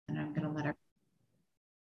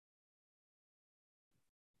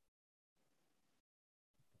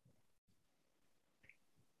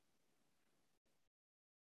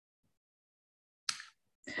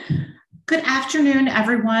Good afternoon,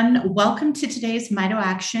 everyone. Welcome to today's Mito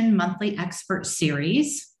Action Monthly Expert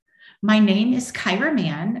Series. My name is Kyra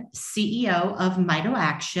Mann, CEO of Mito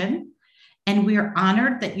Action, and we are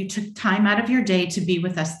honored that you took time out of your day to be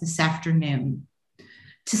with us this afternoon.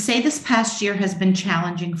 To say this past year has been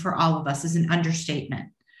challenging for all of us is an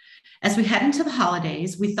understatement. As we head into the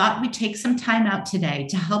holidays, we thought we'd take some time out today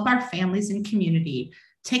to help our families and community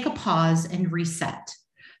take a pause and reset.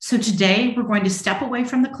 So today we're going to step away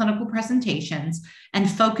from the clinical presentations and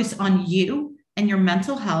focus on you and your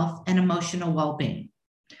mental health and emotional well-being.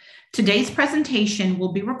 Today's presentation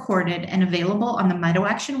will be recorded and available on the Mito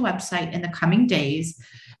Action website in the coming days,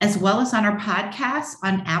 as well as on our podcasts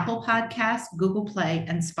on Apple Podcasts, Google Play,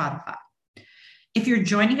 and Spotify. If you're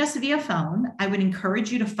joining us via phone, I would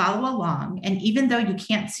encourage you to follow along. And even though you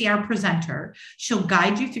can't see our presenter, she'll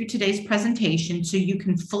guide you through today's presentation so you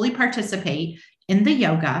can fully participate in the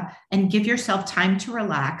yoga and give yourself time to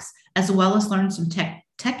relax, as well as learn some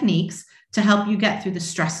techniques to help you get through the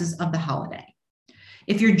stresses of the holiday.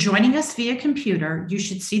 If you're joining us via computer, you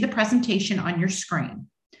should see the presentation on your screen.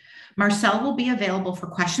 Marcelle will be available for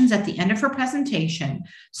questions at the end of her presentation,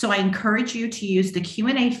 so I encourage you to use the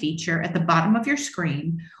Q&A feature at the bottom of your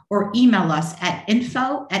screen or email us at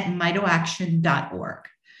info@mitoaction.org.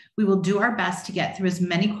 We will do our best to get through as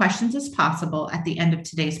many questions as possible at the end of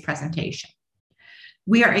today's presentation.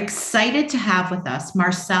 We are excited to have with us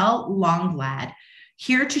Marcelle Longlad,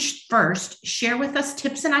 here to first share with us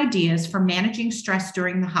tips and ideas for managing stress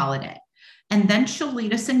during the holiday. And then she'll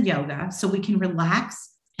lead us in yoga so we can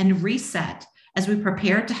relax and reset as we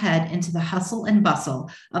prepare to head into the hustle and bustle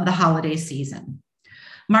of the holiday season.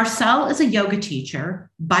 Marcelle is a yoga teacher,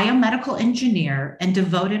 biomedical engineer, and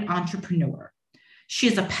devoted entrepreneur. She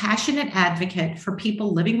is a passionate advocate for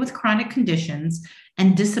people living with chronic conditions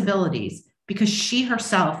and disabilities, because she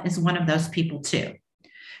herself is one of those people too.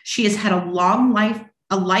 She has had a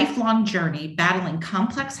lifelong journey battling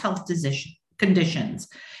complex health conditions,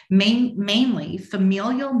 mainly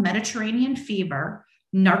familial Mediterranean fever,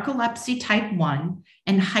 narcolepsy type 1,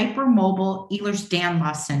 and hypermobile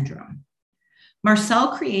Ehlers-Danlos syndrome.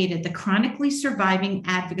 Marcelle created the Chronically Surviving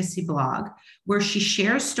Advocacy blog, where she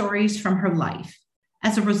shares stories from her life.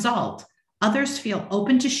 As a result, others feel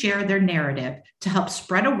open to share their narrative to help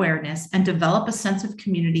spread awareness and develop a sense of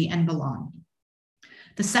community and belonging.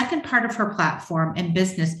 The second part of her platform and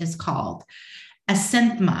business is called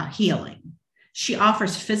Asynthma Healing. She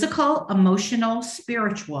offers physical, emotional,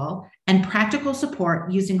 spiritual, and practical support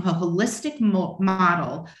using a holistic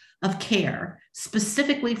model of care,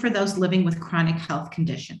 specifically for those living with chronic health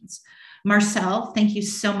conditions. Marcelle, thank you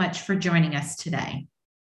so much for joining us today.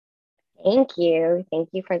 Thank you.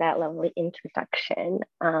 Thank you for that lovely introduction.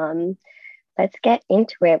 Let's get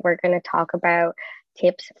into it. We're going to talk about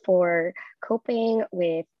tips for coping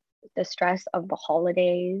with the stress of the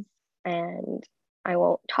holidays. And I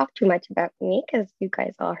won't talk too much about me because you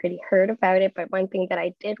guys already heard about it. But one thing that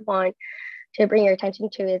I did want to bring your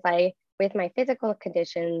attention to is with my physical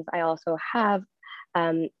conditions, I also have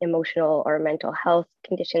emotional or mental health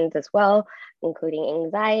conditions as well, including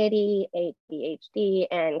anxiety, ADHD,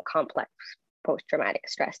 and complex post-traumatic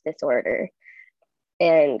stress disorder.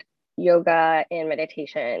 And yoga and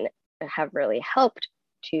meditation have really helped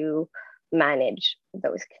to manage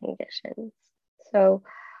those conditions. So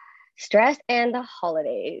stress and the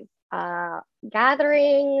holidays,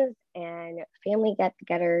 gatherings and family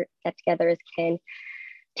get-togethers can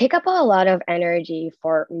take up a lot of energy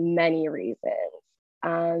for many reasons.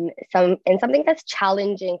 Something that's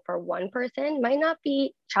challenging for one person might not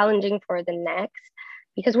be challenging for the next,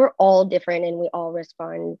 because we're all different and we all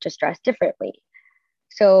respond to stress differently.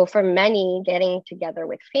 So for many, getting together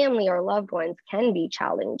with family or loved ones can be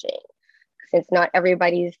challenging, since not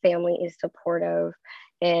everybody's family is supportive,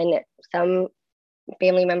 and some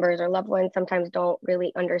family members or loved ones sometimes don't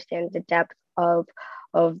really understand the depth of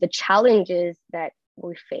the challenges that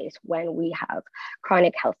we face when we have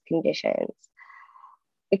chronic health conditions.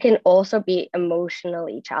 It can also be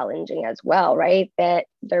emotionally challenging as well, right? That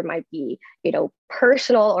there might be,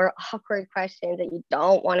 personal or awkward questions that you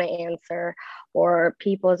don't want to answer, or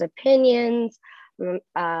people's opinions,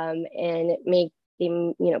 and make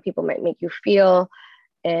them, people might make you feel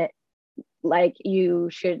like you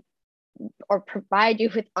should, or provide you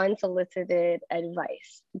with unsolicited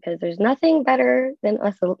advice, because there's nothing better than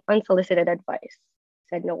unsolicited advice.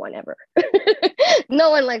 Said no one ever.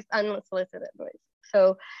 No one likes unsolicited advice.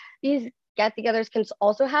 So these get-togethers can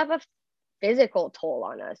also have a physical toll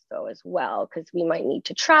on us though as well, because we might need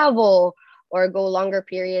to travel or go longer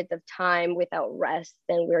periods of time without rest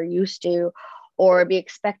than we're used to, or be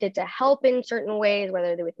expected to help in certain ways,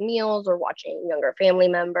 whether they're with meals or watching younger family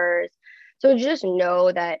members. So just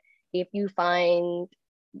know that if you find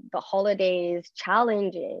the holidays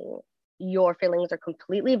challenging, your feelings are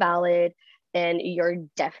completely valid and you're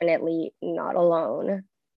definitely not alone.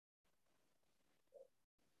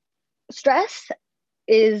 Stress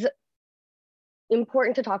is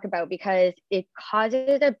important to talk about because it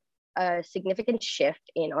causes a significant shift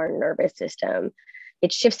in our nervous system.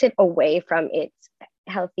 It shifts it away from its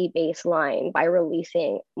healthy baseline by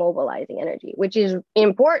releasing mobilizing energy, which is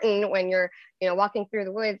important when you're, walking through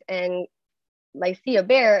the woods and like see a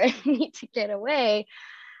bear and need to get away.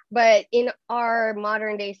 But in our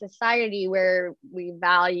modern day society where we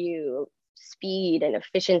value speed and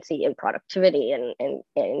efficiency and productivity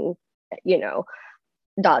and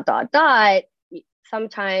dot dot dot,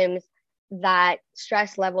 sometimes that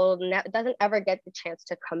stress level doesn't ever get the chance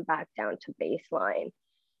to come back down to baseline.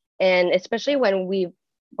 And especially when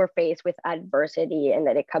we're faced with adversity and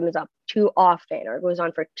that it comes up too often or goes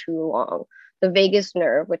on for too long, the vagus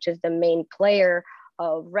nerve, which is the main player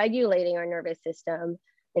of regulating our nervous system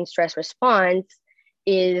and stress response,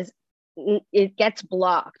 it gets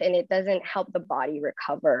blocked and it doesn't help the body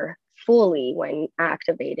recover fully when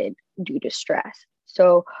activated due to stress.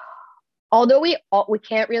 So although we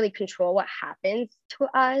can't really control what happens to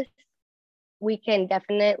us, we can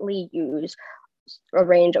definitely use a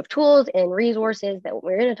range of tools and resources that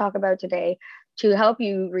we're going to talk about today to help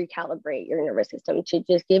you recalibrate your nervous system, to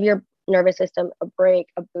just give your nervous system a break,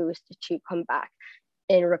 a boost to come back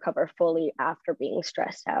and recover fully after being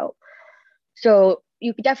stressed out. So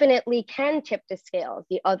you definitely can tip the scales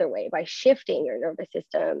the other way by shifting your nervous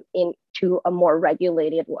system into a more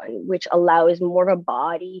regulated one, which allows more of a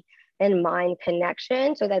body and mind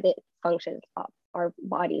connection so that it functions up, our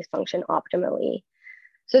bodies function optimally.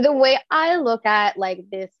 So the way I look at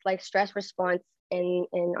this stress response in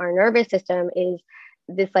our nervous system is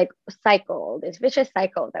this cycle, this vicious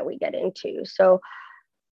cycle that we get into. So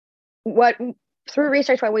through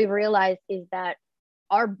research, what we've realized is that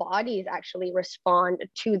our bodies actually respond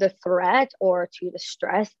to the threat or to the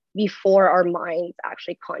stress before our minds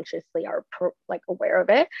actually consciously are aware of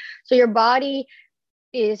it. So your body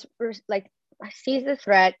is sees the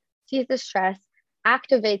threat, sees the stress,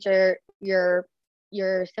 activates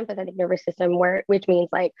your sympathetic nervous system, which means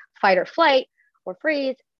fight or flight or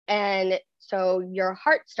freeze. And so your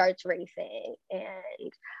heart starts racing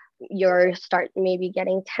and you start maybe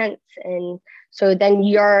getting tense. And so then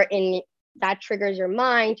that triggers your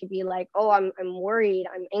mind to be like, oh, I'm worried,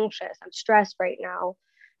 I'm anxious, I'm stressed right now,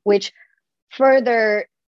 which further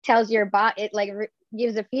tells your body, it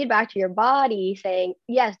gives a feedback to your body saying,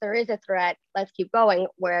 yes, there is a threat, let's keep going,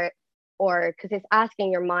 because it's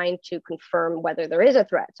asking your mind to confirm whether there is a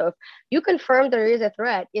threat. So if you confirm there is a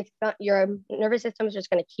threat, your nervous system is just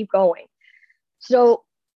going to keep going. So,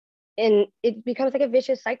 and it becomes like a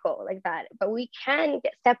vicious cycle like that, but we can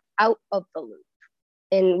step out of the loop.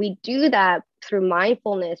 And we do that through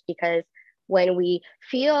mindfulness, because when we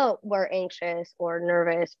feel we're anxious or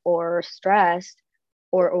nervous or stressed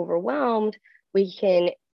or overwhelmed, we can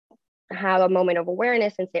have a moment of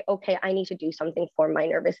awareness and say, okay, I need to do something for my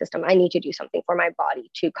nervous system. I need to do something for my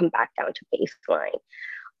body to come back down to baseline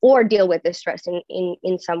or deal with the stress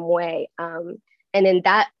in some way. And then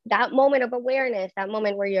that moment of awareness, that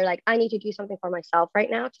moment where you're like, I need to do something for myself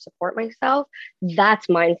right now to support myself, that's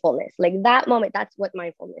mindfulness. That moment, that's what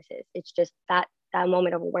mindfulness is. It's just that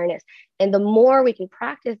moment of awareness. And the more we can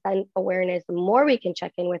practice that awareness, the more we can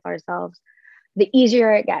check in with ourselves, the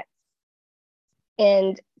easier it gets.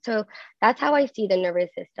 And so that's how I see the nervous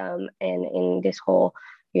system and in this whole,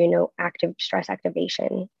 active stress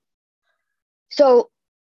activation. So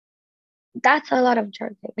that's a lot of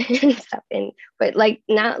jargon and stuff. But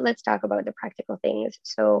now let's talk about the practical things.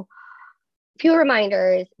 So few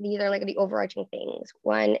reminders, these are the overarching things.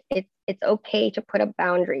 One, it's okay to put up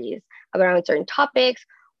boundaries around certain topics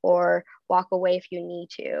or walk away if you need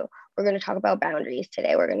to. We're going to talk about boundaries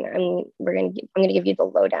today. I'm going to give you the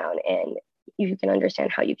lowdown, and you can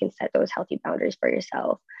understand how you can set those healthy boundaries for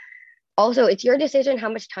yourself. Also, it's your decision how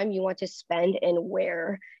much time you want to spend and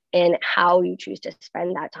where and how you choose to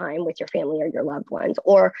spend that time with your family or your loved ones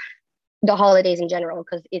or the holidays in general,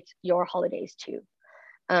 because it's your holidays too.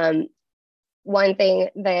 One thing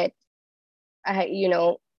that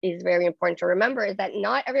is very important to remember is that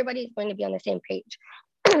not everybody is going to be on the same page.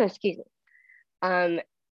 Excuse me.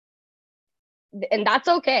 And that's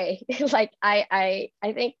okay. I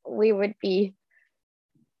think we would be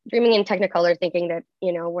dreaming in Technicolor thinking that,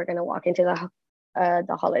 we're going to walk into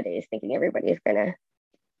the holidays thinking everybody's going to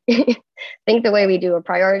think the way we do or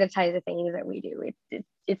prioritize the things that we do,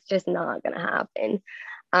 it's just not going to happen.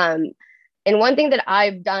 And one thing that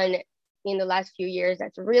I've done in the last few years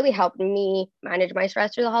that's really helped me manage my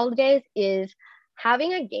stress through the holidays is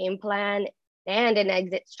having a game plan and an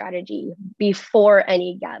exit strategy before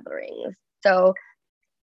any gatherings. So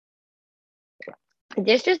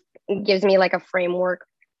this just gives me like a framework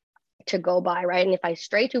to go by, right? And if I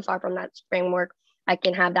stray too far from that framework, I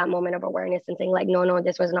can have that moment of awareness and saying like, no,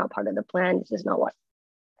 this was not part of the plan. This is not what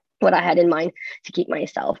I had in mind to keep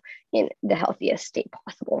myself in the healthiest state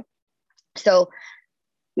possible. So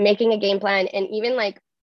making a game plan and even like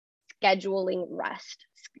scheduling rest,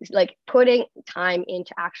 like putting time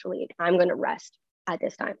into actually, I'm going to rest at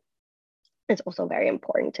this time. It's also very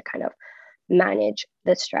important to kind of manage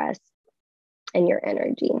the stress and your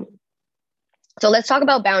energy. So let's talk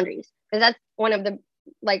about boundaries, because that's one of the,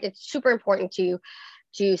 like, it's super important to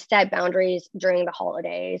set boundaries during the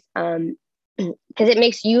holidays, because it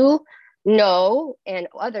makes you know and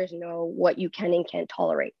others know what you can and can't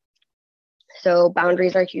tolerate. So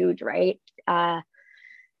boundaries are huge, right? And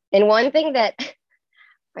one thing that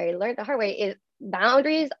I learned the hard way is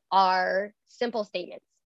boundaries are simple statements,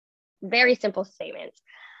 very simple statements.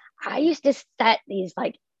 I used to set these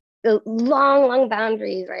like long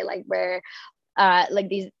boundaries, right? Like where like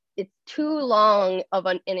these, it's too long of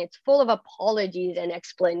and it's full of apologies and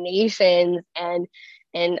explanations and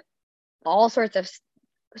all sorts of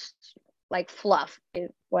like fluff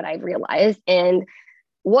is what I realized. And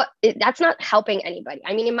that's not helping anybody.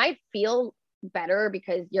 I mean, it might feel better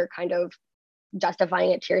because you're kind of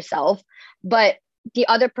justifying it to yourself, but the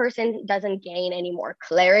other person doesn't gain any more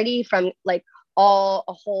clarity from like a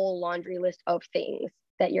whole laundry list of things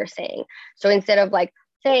that you're saying. So instead of like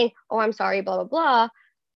saying, oh, I'm sorry, blah, blah, blah,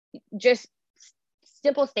 just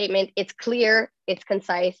simple statement. It's clear, it's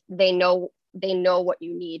concise. They know what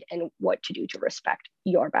you need and what to do to respect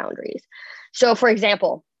your boundaries. So for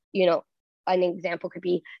example, an example could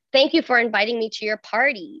be, thank you for inviting me to your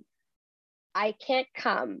party. I can't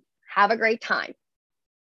come. Have a great time.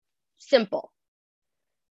 Simple.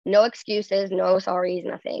 No excuses, no sorries,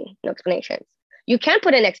 nothing, no explanations. You can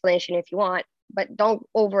put an explanation if you want, but don't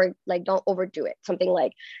overdo it. Something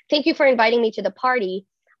like, thank you for inviting me to the party.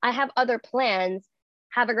 I have other plans.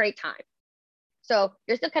 Have a great time. So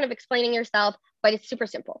you're still kind of explaining yourself, but it's super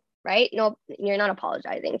simple, right? No, you're not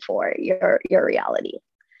apologizing for your reality.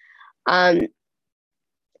 And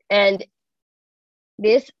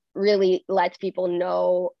this really lets people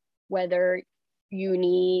know whether you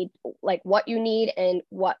need, like what you need and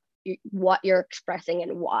what you're expressing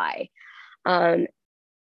and why. I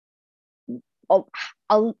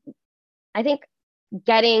think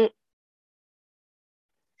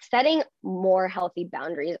setting more healthy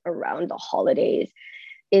boundaries around the holidays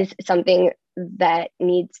is something that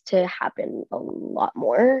needs to happen a lot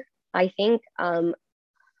more. I think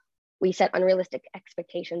we set unrealistic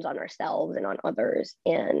expectations on ourselves and on others,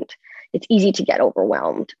 and it's easy to get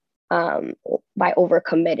overwhelmed by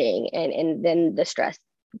overcommitting, and then the stress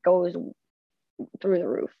goes through the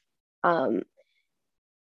roof.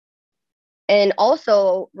 And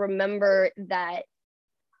also remember that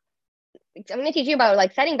I'm going to teach you about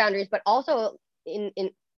like setting boundaries, but also in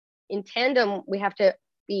tandem, we have to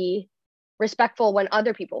be respectful when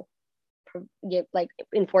other people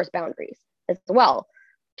enforce boundaries as well,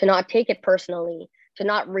 to not take it personally, to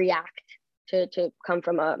not react, to come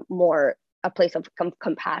from a place of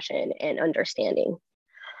compassion and understanding.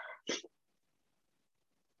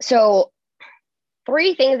 So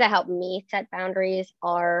 3 things that help me set boundaries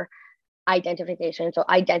are identification. So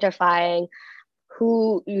identifying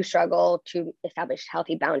who you struggle to establish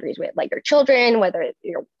healthy boundaries with, like your children, whether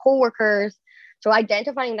your coworkers. So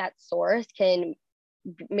identifying that source can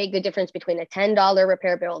make the difference between a $10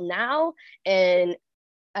 repair bill now and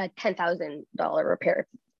a $10,000 repair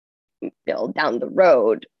bill down the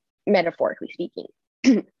road, metaphorically speaking.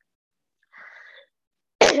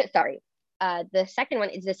 Sorry. The second one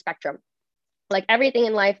is the spectrum. Like everything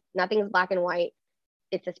in life, nothing's black and white.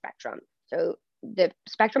 It's a spectrum. So the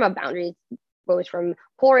spectrum of boundaries goes from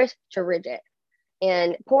porous to rigid.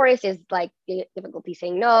 And porous is like difficulty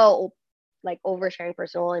saying no, like oversharing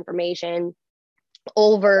personal information,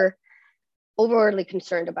 overly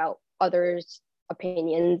concerned about others'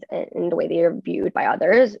 opinions and the way they are viewed by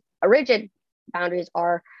others. A rigid boundaries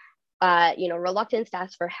are, reluctance to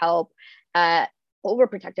ask for help,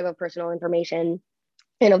 overprotective of personal information,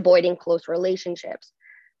 and avoiding close relationships.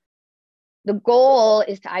 The goal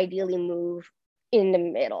is to ideally move in the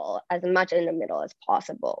middle, as much in the middle as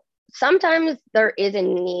possible. Sometimes there is a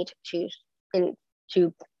need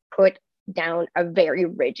to put down a very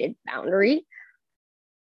rigid boundary,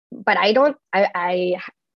 but I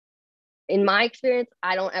in my experience,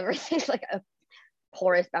 I don't ever think like a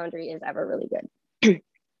porous boundary is ever really good.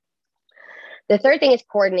 The third thing is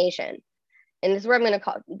coordination. And this is where I'm going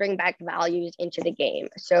to bring back values into the game.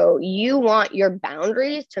 So you want your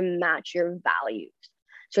boundaries to match your values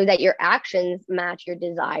so that your actions match your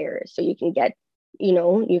desires. So you can get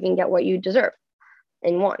what you deserve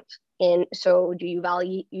and want. And so do you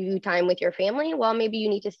value time with your family? Well, maybe you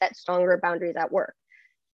need to set stronger boundaries at work.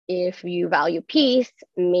 If you value peace,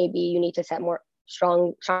 maybe you need to set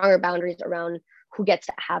stronger boundaries around who gets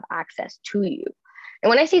to have access to you. And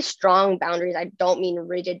when I say strong boundaries, I don't mean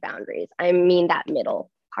rigid boundaries. I mean that middle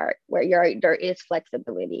part where there is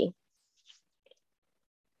flexibility.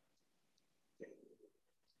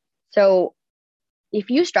 So if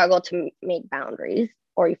you struggle to make boundaries,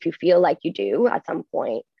 or if you feel like you do at some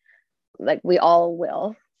point, like we all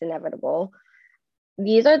will, it's inevitable.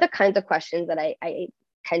 These are the kinds of questions that I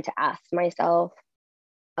tend to ask myself.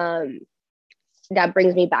 That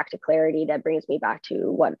brings me back to clarity. That brings me back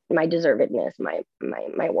to what my deservedness, my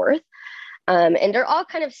worth. And they're all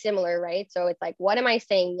kind of similar, right? So it's like, what am I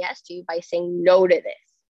saying yes to by saying no to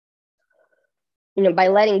this? By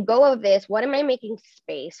letting go of this, what am I making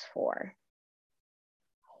space for?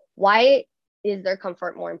 Why is their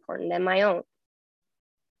comfort more important than my own?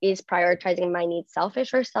 Is prioritizing my needs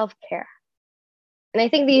selfish or self-care? And I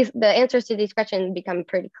think the answers to these questions become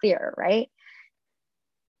pretty clear, right?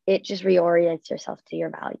 It just reorients yourself to your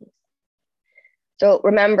values. So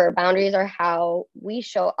remember, boundaries are how we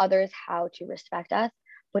show others how to respect us,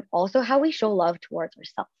 but also how we show love towards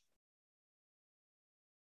ourselves.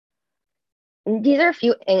 And these are a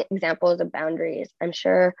few examples of boundaries. I'm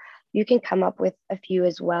sure you can come up with a few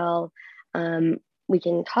as well. We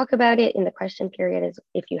can talk about it in the question period.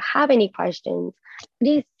 If you have any questions,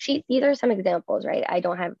 these are some examples, right? I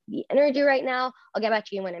don't have the energy right now. I'll get back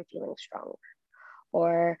to you when I'm feeling stronger.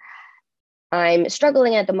 Or I'm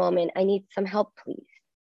struggling at the moment. I need some help, please.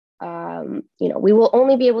 We will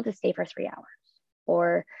only be able to stay for 3 hours.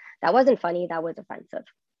 Or that wasn't funny. That was offensive.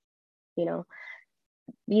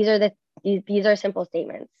 These are simple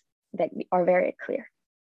statements that are very clear.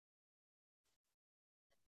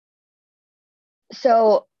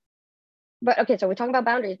 So we're talking about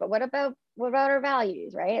boundaries, but what about our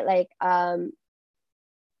values, right? Like, how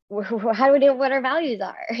do we know what our values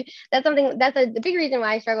are? That's the big reason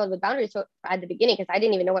why I struggled with boundaries so at the beginning, because I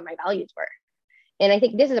didn't even know what my values were. And I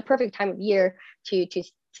think this is a perfect time of year to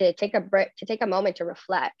take a break, to take a moment to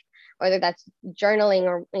reflect, whether that's journaling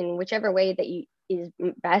or in whichever way that is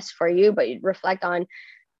best for you, but reflect on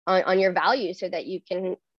your values so that you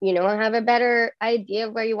can, have a better idea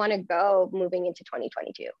of where you want to go moving into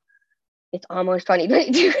 2022. It's almost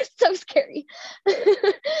 2022. It's so scary.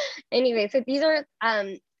 Anyway, so these are,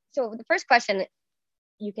 so the first question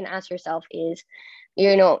you can ask yourself is,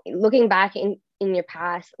 looking back in your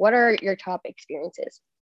past, what are your top experiences?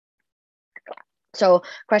 So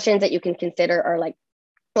questions that you can consider are like,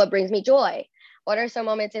 what brings me joy? What are some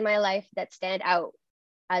moments in my life that stand out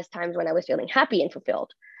as times when I was feeling happy and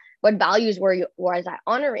fulfilled? What values was I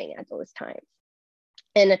honoring at those times?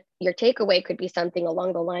 And your takeaway could be something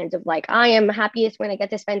along the lines of like, I am happiest when I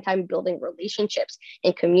get to spend time building relationships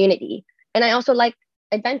and community. And I also like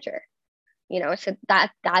adventure, so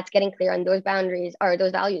that's getting clear on those boundaries or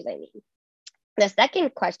those values, I mean. The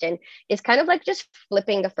second question is kind of like just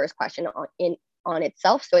flipping the first question on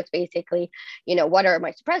itself. So it's basically, what are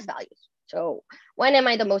my suppressed values? So when am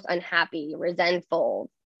I the most unhappy,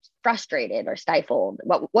 resentful, frustrated, or stifled?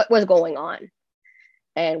 What was going on?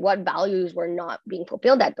 And what values were not being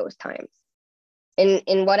fulfilled at those times?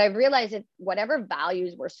 And what I've realized is whatever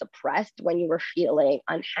values were suppressed when you were feeling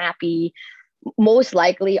unhappy, most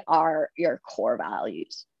likely are your core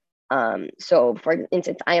values. So for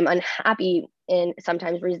instance, I am unhappy and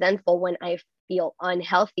sometimes resentful when I feel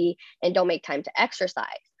unhealthy and don't make time to exercise.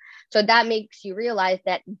 So that makes you realize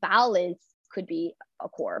that balance could be a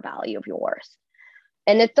core value of yours.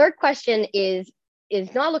 And the third question is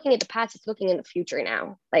not looking at the past, it's looking in the future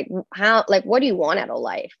now. Like what do you want out of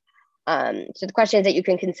life? So the questions that you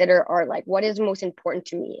can consider are like, what is most important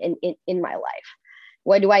to me in my life?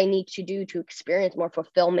 What do I need to do to experience more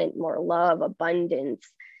fulfillment, more love, abundance,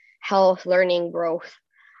 health, learning, growth?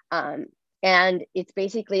 And it's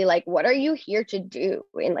basically like, what are you here to do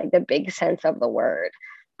in like the big sense of the word?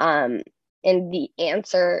 And the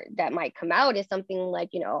answer that might come out is something like,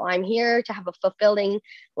 I'm here to have a fulfilling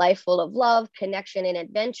life full of love, connection, and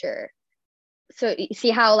adventure. So you see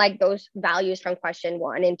how like those values from question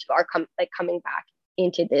 1 and 2 are coming back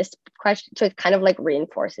into this question. So it kind of like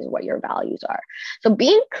reinforces what your values are. So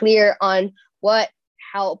being clear on what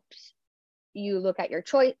helps you look at your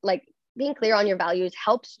choice, like being clear on your values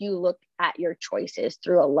helps you look at your choices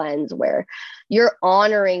through a lens where you're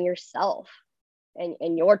honoring yourself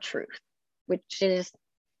and your truth, which is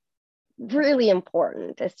really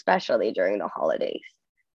important, especially during the holidays.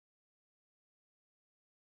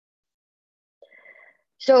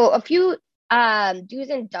 So a few do's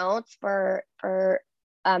and don'ts for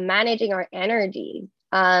managing our energy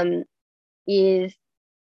is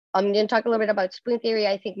I'm going to talk a little bit about spoon theory.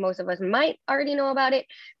 I think most of us might already know about it,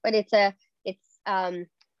 but it's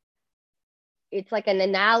like an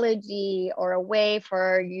analogy or a way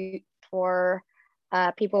for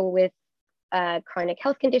people with chronic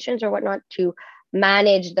health conditions or whatnot to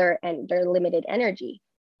manage their limited energy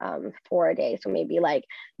for a day. So maybe like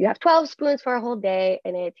you have 12 spoons for a whole day,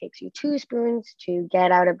 and it takes you 2 spoons to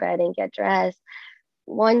get out of bed and get dressed,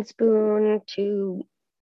 1 spoon to,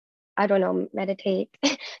 I don't know, meditate,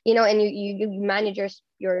 and you manage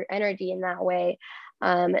your energy in that way.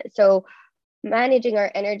 So managing our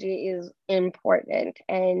energy is important,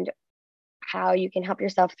 and how you can help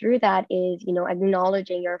yourself through that is,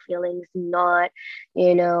 acknowledging your feelings, not,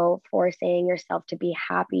 forcing yourself to be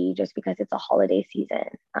happy just because it's a holiday season.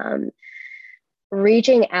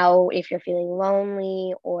 Reaching out if you're feeling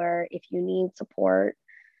lonely or if you need support.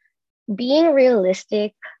 Being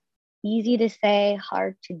realistic, easy to say,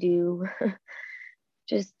 hard to do.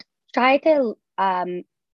 Just try to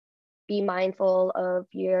be mindful of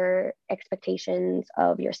your expectations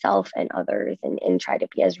of yourself and others, and try to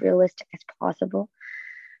be as realistic as possible.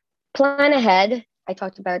 Plan ahead. I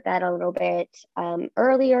talked about that a little bit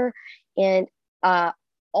earlier. And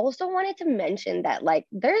also wanted to mention that like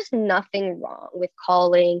there's nothing wrong with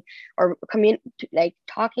calling or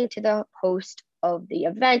talking to the host of the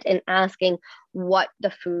event and asking what the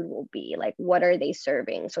food will be, like what are they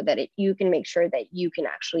serving, so that you can make sure that you can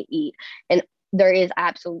actually eat. And there is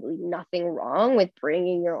absolutely nothing wrong with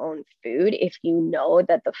bringing your own food if you know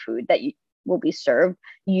that the food that you will be served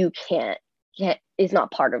you can't is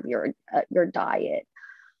not part of your diet.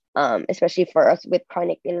 Especially for us with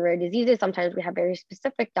chronic and rare diseases, sometimes we have very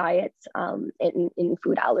specific diets in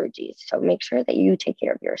food allergies. So make sure that you take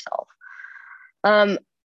care of yourself.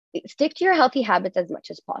 Stick to your healthy habits as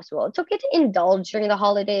much as possible. It's okay to indulge during the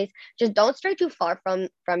holidays. Just don't stray too far from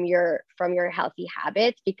your healthy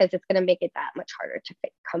habits, because it's going to make it that much harder to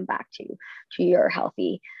come back to your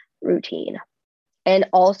healthy routine. And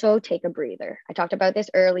also take a breather. I talked about this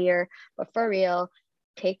earlier, but for real,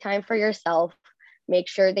 take time for yourself. Make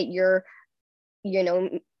sure that you're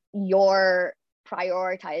prioritizing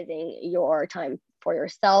your time for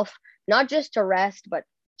yourself, not just to rest, but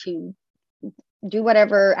to do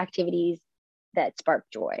whatever activities that spark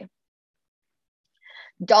joy.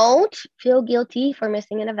 Don't feel guilty for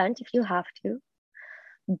missing an event if you have to.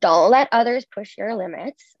 Don't let others push your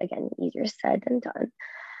limits. Again, easier said than done.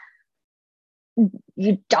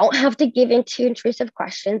 You don't have to give in to intrusive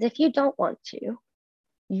questions if you don't want to.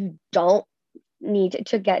 You don't need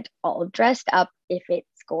to get all dressed up if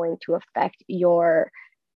it's going to affect your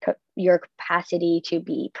capacity to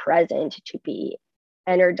be present, to be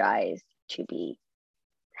energized, to be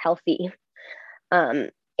healthy.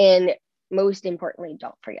 And most importantly,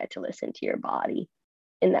 don't forget to listen to your body.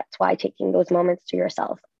 And that's why taking those moments to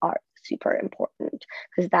yourself are super important,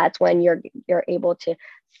 because that's when you're able to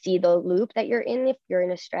see the loop that you're in, if you're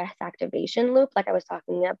in a stress activation loop, like I was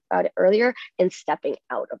talking about it earlier, and stepping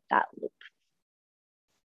out of that loop.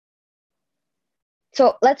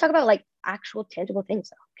 So let's talk about like actual tangible things.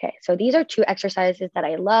 Okay, so these are 2 exercises that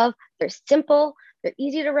I love. They're simple, they're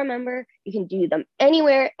easy to remember. You can do them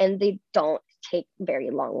anywhere, and they don't take very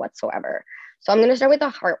long whatsoever. So I'm going to start with the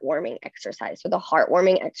heartwarming exercise. So the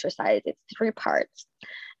heartwarming exercise, it's 3 parts.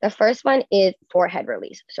 The first one is forehead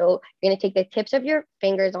release. So you're going to take the tips of your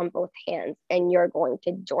fingers on both hands, and you're going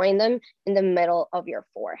to join them in the middle of your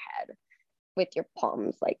forehead with your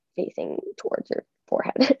palms like facing towards your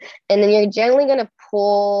forehead. And then you're gently going to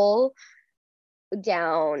pull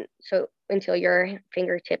down until your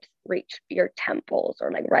fingertips reach your temples,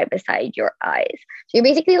 or like right beside your eyes. So you're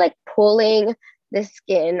basically like pulling the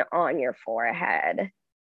skin on your forehead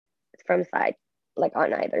from side, like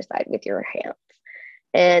on either side with your hands.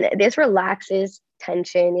 And this relaxes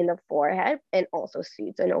tension in the forehead and also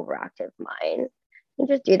soothes an overactive mind. You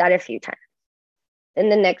just do that a few times. Then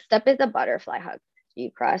the next step is the butterfly hug.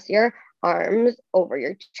 You cross your arms over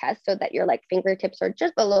your chest so that your like fingertips are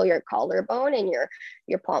just below your collarbone, and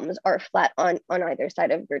your palms are flat on either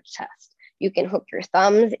side of your chest. You can hook your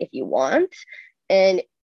thumbs if you want, and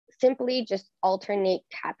simply just alternate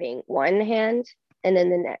tapping one hand and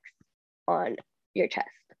then the next on your chest.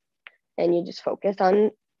 And you just focus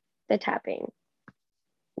on the tapping.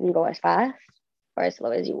 You can go as fast or as slow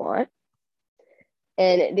as you want.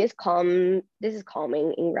 And this is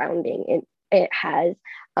calming and grounding. It has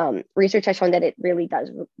research has shown that it really does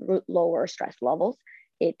lower stress levels.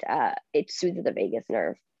 It soothes the vagus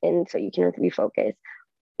nerve, and so you can refocus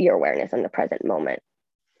your awareness in the present moment.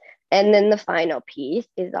 And then the final piece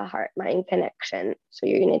is the heart-mind connection. So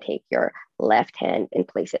you're going to take your left hand and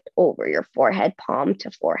place it over your forehead, palm to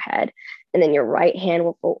forehead. And then your right hand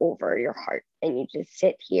will go over your heart. And you just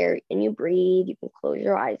sit here and you breathe. You can close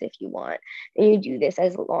your eyes if you want. And you do this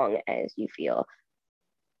as long as you feel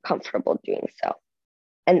comfortable doing so.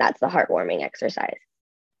 And that's the heartwarming exercise.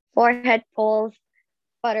 Forehead pulls,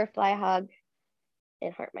 butterfly hug,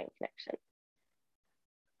 and heart-mind connection.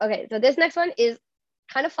 Okay, so this next one is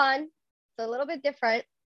kind of fun. It's a little bit different,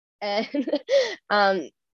 and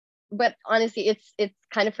but honestly, it's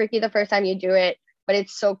kind of freaky the first time you do it, but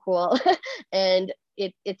it's so cool, and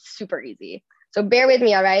it's super easy. So bear with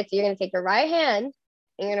me, all right? So you're gonna take your right hand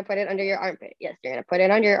and you're gonna put it under your armpit. Yes, you're gonna put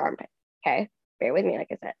it under your armpit. Okay, bear with me,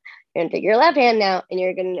 like I said. You're gonna take your left hand now, and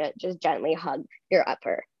you're gonna just gently hug your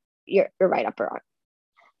right upper arm,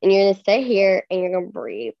 and you're gonna stay here, and you're gonna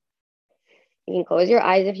breathe. You can close your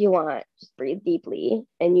eyes if you want, just breathe deeply.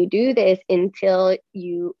 And you do this until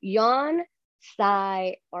you yawn,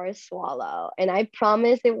 sigh, or swallow. And I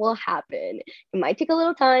promise it will happen. It might take a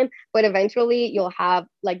little time, but eventually you'll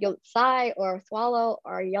sigh or swallow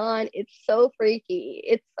or yawn. It's so freaky.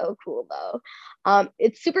 It's so cool though.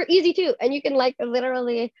 It's super easy too. And you can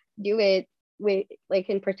literally do it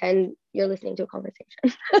and pretend you're listening to a conversation.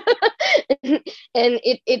 And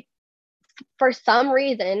it for some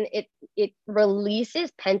reason it releases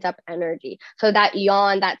pent up energy. So that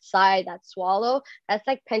yawn, that sigh, that swallow, that's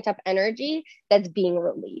like pent up energy that's being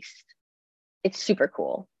released. It's super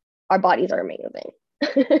cool. Our bodies are amazing.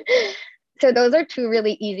 So those are two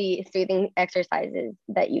really easy soothing exercises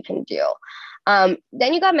that you can do.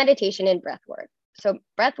 Then you got meditation and breath work. So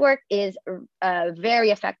breath work is very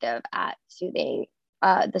effective at soothing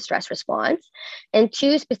the stress response. And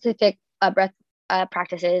two specific breath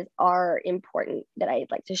practices are important that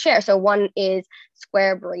I'd like to share. So one is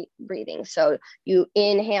square breathing. So you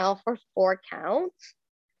inhale for 4 counts,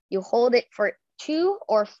 you hold it for 2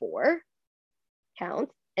 or 4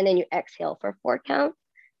 counts, and then you exhale for 4 counts,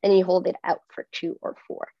 and you hold it out for 2 or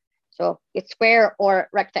 4. So it's square or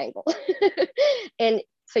rectangle. And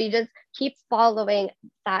so you just keep following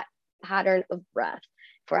that pattern of breath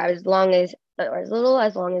for as long as, or as little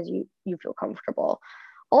as long as you feel comfortable.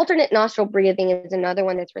 Alternate nostril breathing is another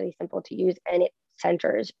one that's really simple to use, and it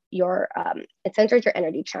centers your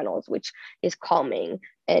energy channels, which is calming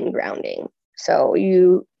and grounding. So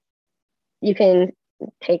you can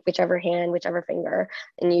take whichever finger,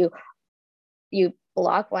 and you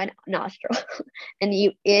block one nostril, and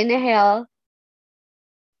you exhale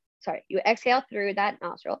through that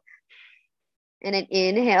nostril, and then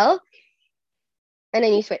inhale, and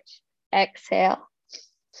then you switch. Exhale,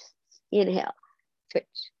 inhale, switch.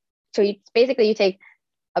 So you take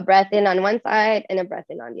a breath in on one side and a breath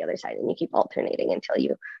in on the other side, and you keep alternating until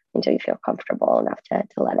you feel comfortable enough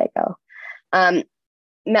to let it go.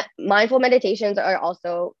 Mindful meditations are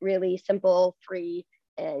also really simple, free,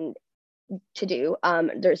 and to do.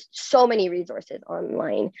 There's so many resources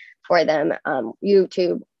online for them.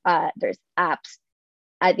 YouTube, there's apps.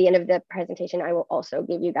 At the end of the presentation, I will also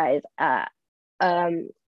give you guys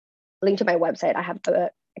link to my website. I have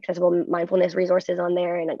accessible mindfulness resources on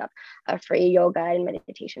there, and I got a free yoga and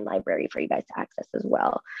meditation library for you guys to access as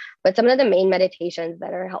well. But some of the main meditations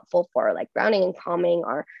that are helpful for like grounding and calming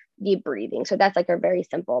are deep breathing. So that's like a very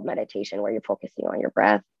simple meditation where you're focusing on your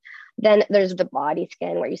breath. Then there's the body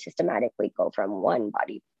scan, where you systematically go from one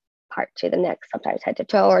body part to the next, sometimes head to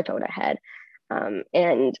toe or toe to head.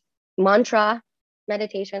 And mantra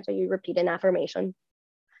meditation, so you repeat an affirmation.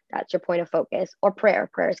 That's your point of focus. Or prayer.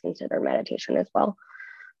 Prayer is considered meditation as well.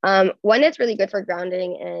 One that's really good for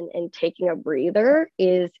grounding and taking a breather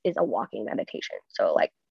is a walking meditation. So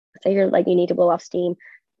like, say you need to blow off steam,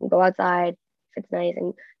 and go outside if it's nice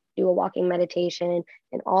and do a walking meditation.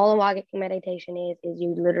 And all a walking meditation is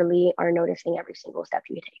you literally are noticing every single step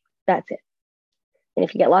you take. That's it. And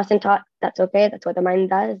if you get lost in thought, that's okay. That's what the mind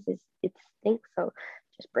does, is it thinks. So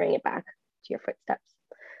just bring it back to your footsteps.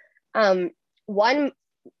 One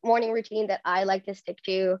morning routine that I like to stick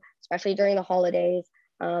to, especially during the holidays,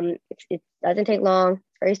 it doesn't take long,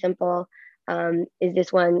 it's very simple, is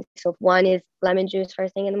this one. So one is lemon juice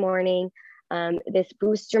first thing in the morning. This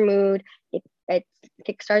boosts your mood, it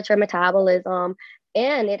kickstarts your metabolism,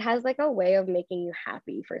 and it has like a way of making you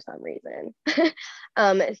happy for some reason.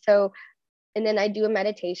 And then I do a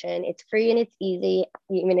meditation. It's free and it's easy,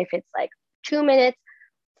 even if it's like 2 minutes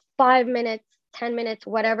 5 minutes, 10 minutes,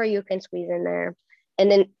 whatever you can squeeze in there.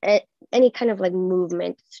 And then any kind of like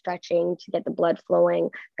movement, stretching to get the blood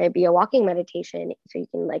flowing, might be a walking meditation. So you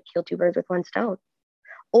can like kill two birds with one stone.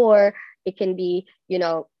 Or it can be,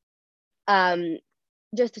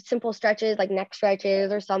 just simple stretches like neck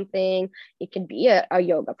stretches or something. It can be a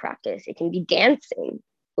yoga practice. It can be dancing,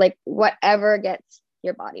 like whatever gets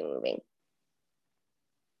your body moving.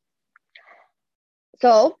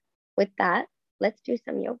 So with that, let's do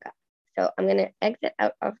some yoga. So I'm going to exit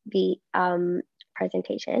out of the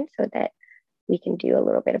presentation so that we can do a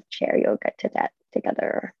little bit of chair yoga to that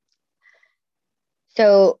together.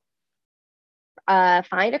 So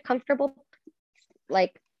find a comfortable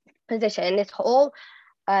like position. This whole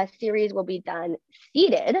series will be done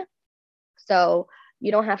seated. So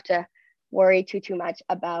you don't have to worry too much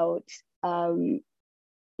about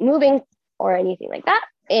moving or anything like that.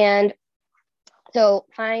 And so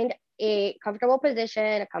find a comfortable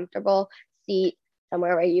position, a comfortable seat,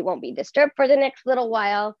 somewhere where you won't be disturbed for the next little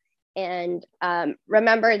while. And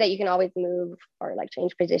remember that you can always move or like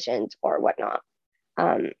change positions or whatnot.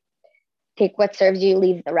 Take what serves you,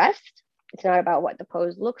 leave the rest. It's not about what the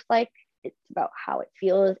pose looks like. It's about how it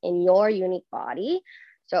feels in your unique body.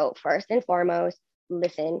 So first and foremost,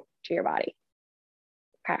 listen to your body.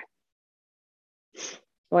 Okay.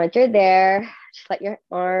 Once you're there, just let your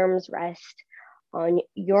arms rest on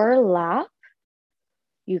your lap.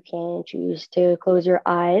 You can choose to close your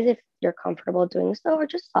eyes if you're comfortable doing so, or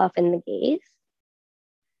just soften the gaze.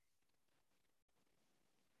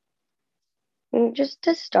 And just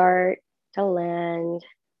to start, to land,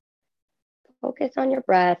 focus on your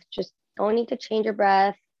breath. Just don't need to change your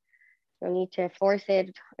breath. Don't need to force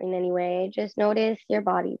it in any way. Just notice your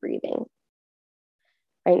body breathing.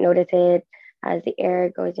 Right? Notice it as the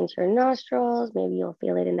air goes into your nostrils. Maybe you'll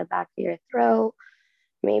feel it in the back of your throat.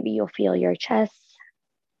 Maybe you'll feel your chest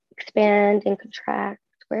expand and contract.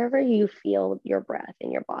 Wherever you feel your breath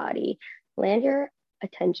in your body, land your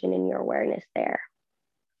attention and your awareness there.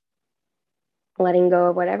 Letting go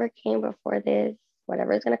of whatever came before this,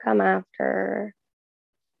 whatever is going to come after,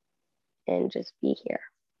 and just be here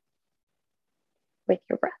with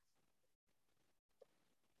your breath.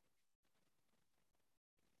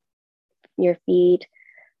 Your feet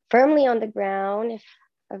firmly on the ground if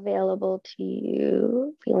available to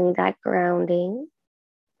you, feeling that grounding,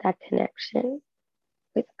 that connection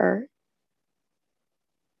with earth.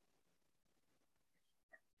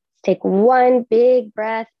 Let's take one big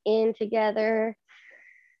breath in together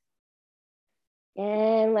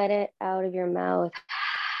and let it out of your mouth.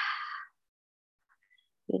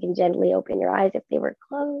 You can gently open your eyes if they were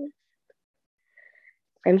closed.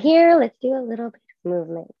 From here, let's do a little bit of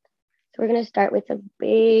movement. So we're going to start with some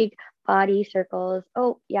big body circles.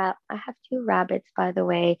 Oh, yeah, I have two rabbits, by the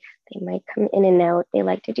way. They might come in and out. They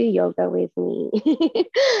like to do yoga with me.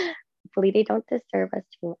 Hopefully they don't disturb us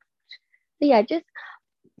too much. So yeah, just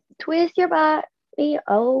twist your body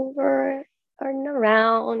over and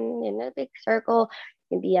around in a big circle.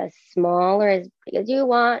 You can be as small or as big as you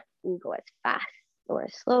want. You can go as fast or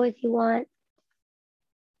as slow as you want.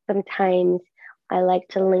 Sometimes I like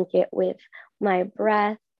to link it with my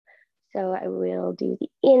breath. So I will do the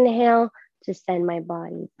inhale to send my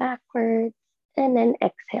body backwards and then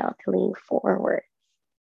exhale to lean forward.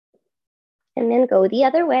 And then go the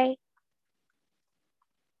other way.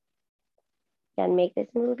 Again, make this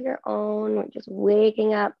move your own. We're just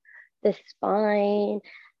waking up the spine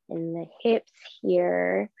and the hips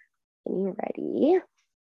here. Getting ready.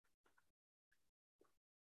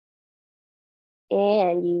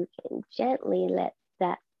 And you can gently let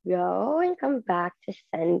that go and come back to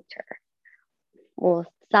center. We'll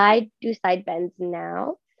do side bends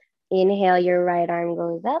now. Inhale, your right arm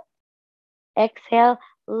goes up. Exhale,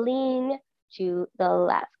 lean to the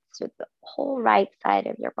left. So the whole right side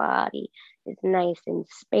of your body is nice and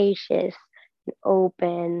spacious and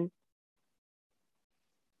open.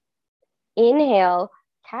 Inhale,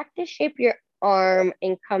 cactus shape your arm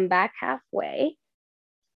and come back halfway.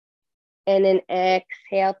 And then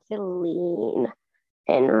exhale to lean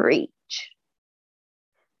and reach.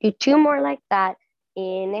 Do two more like that.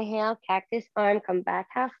 Inhale, cactus arm, come back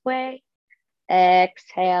halfway.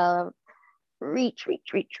 Exhale, reach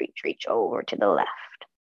over to the left.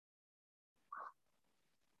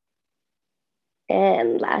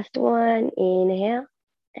 And last one, inhale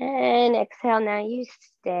and exhale. Now you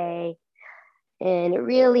stay and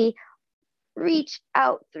really reach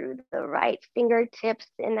out through the right fingertips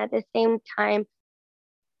and at the same time,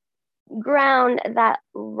 ground that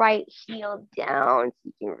right heel down so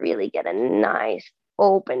you can really get a nice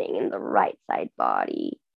opening in the right side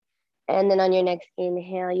body. And then on your next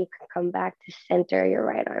inhale, you can come back to center. Your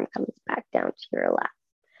right arm comes back down to your left.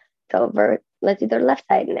 So let's do the left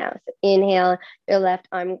side now. So inhale, your left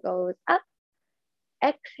arm goes up.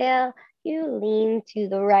 Exhale, you lean to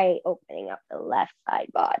the right, opening up the left side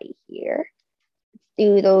body here.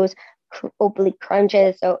 Do those oblique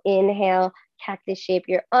crunches. So inhale, cactus shape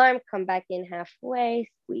your arm, come back in halfway,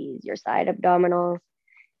 squeeze your side abdominals,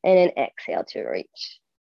 and then exhale to reach.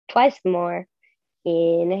 Twice more.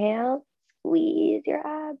 Inhale, squeeze your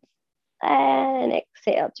abs, and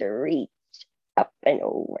exhale to reach up and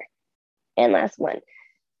over. And last one.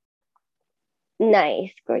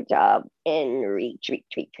 Nice, good job. And reach, reach,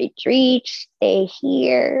 reach, reach, reach. Stay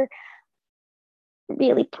here.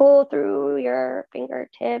 Really pull through your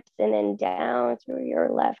fingertips and then down through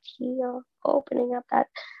your left heel, opening up that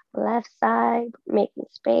left side, making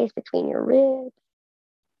space between your ribs.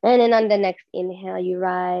 And then on the next inhale, you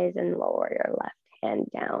rise and lower your left hand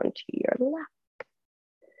down to your left.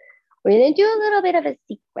 We're going to do a little bit of a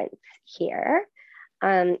sequence here.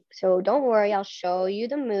 So don't worry, I'll show you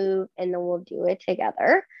the move and then we'll do it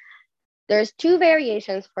together. There's 2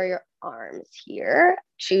 variations for your arms here.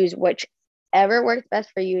 Choose whichever works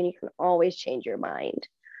best for you, and you can always change your mind.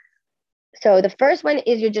 So the first one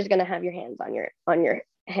is you're just gonna have your hands on your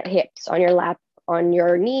hips, on your lap, on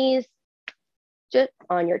your knees, just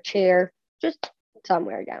on your chair, just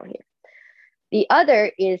somewhere down here. The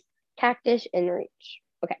other is cactus and reach.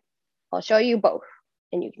 Okay, I'll show you both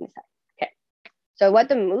and you can decide. Okay, so what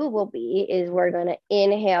the move will be is we're gonna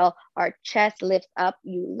inhale, our chest lifts up,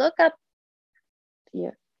 you look up,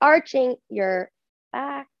 you're arching your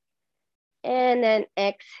back, and then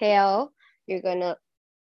exhale, you're gonna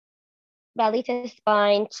belly to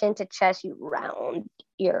spine, chin to chest, you round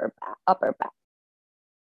your upper back.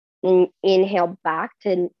 And inhale back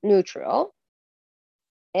to neutral.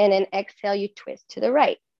 And then exhale, you twist to the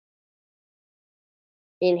right.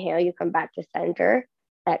 Inhale, you come back to center.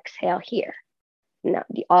 Exhale here. Now,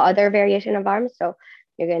 the other variation of arms. So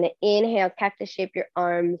you're going to inhale, cactus shape your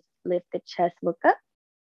arms, lift the chest, look up.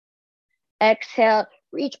 Exhale,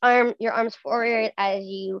 reach your arms forward as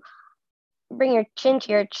you bring your chin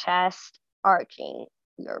to your chest, arching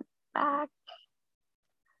your back.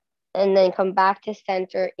 And then come back to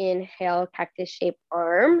center. Inhale, cactus shape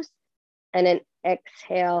arms. And then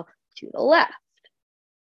exhale to the left.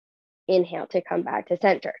 Inhale to come back to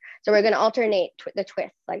center. So we're going to alternate the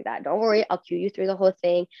twists like that. Don't worry, I'll cue you through the whole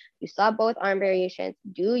thing. You saw both arm variations.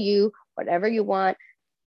 Do you, whatever you want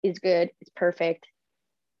is good. It's perfect.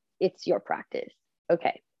 It's your practice.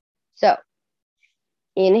 Okay. So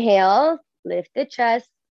inhale, lift the chest,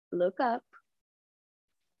 look up.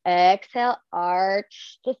 Exhale,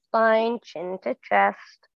 arch the spine, chin to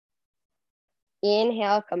chest.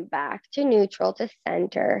 Inhale, come back to neutral to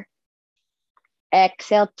center.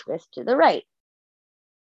 Exhale, twist to the right.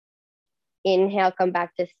 Inhale, come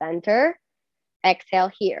back to center.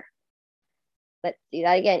 Exhale here. Let's do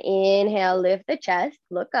that again. Inhale, lift the chest,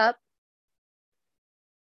 look up.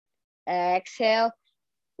 Exhale,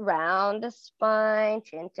 round the spine,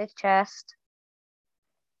 chin to chest.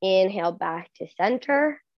 Inhale, back to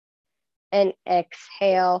center. And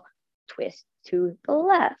exhale, twist to the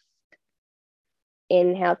left.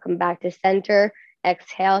 Inhale, come back to center.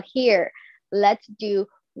 Exhale here. Let's do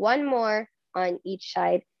one more on each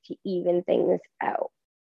side to even things out.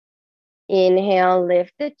 Inhale,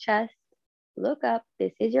 lift the chest, look up.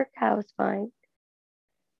 This is your cow spine.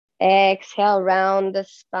 Exhale, round the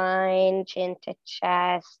spine, chin to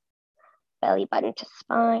chest, belly button to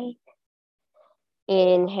spine.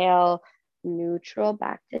 Inhale, neutral,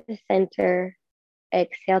 back to the center.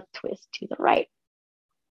 Exhale, twist to the right.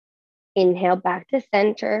 Inhale, back to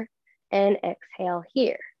center, and exhale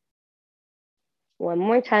here. One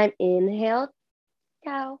more time, inhale,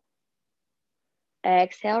 cow.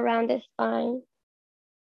 Exhale, round the spine.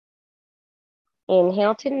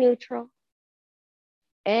 Inhale to neutral.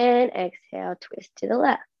 And exhale, twist to the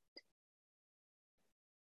left.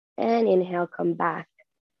 And inhale, come back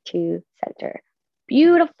to center.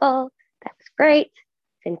 Beautiful. That was great.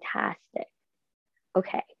 Fantastic.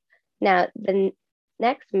 Okay. Now, the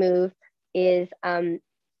next move is,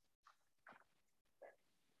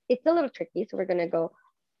 it's a little tricky. So we're going to go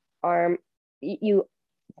arm.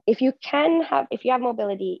 If you have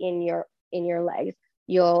mobility in your legs,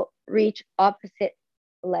 you'll reach opposite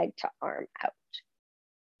leg to arm out.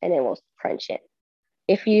 And then we'll crunch in.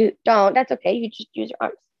 If you don't, that's okay. You just use your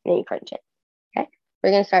arms and then you crunch in. Okay.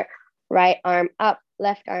 We're going to start right arm up,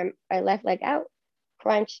 left leg out,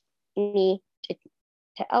 crunch, knee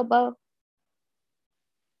to elbow,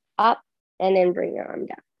 up, and then bring your arm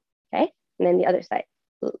down. Okay. And then the other side.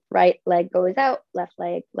 right leg goes out, left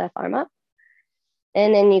leg, left arm up.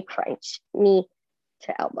 And then you crunch knee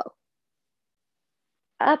to elbow.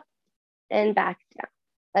 Up and back down.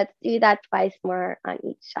 Let's do that twice more on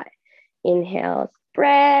each side. Inhale,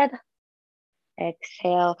 spread.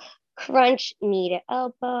 Exhale, crunch knee to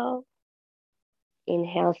elbow.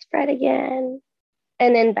 Inhale, spread again.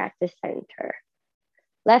 And then back to center.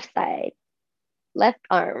 Left side, left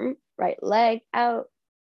arm, right leg out.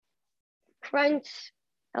 Crunch,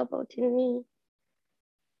 elbow to knee.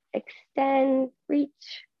 Extend,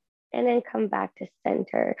 reach, and then come back to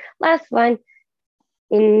center. Last one.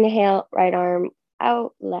 Inhale, right arm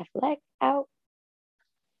out, left leg out.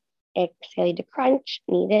 Exhale to crunch,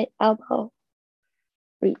 knee to elbow.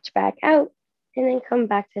 Reach back out, and then come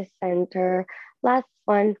back to center. Last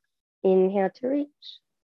one. Inhale to reach.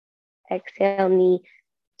 Exhale, knee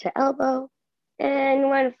to elbow. And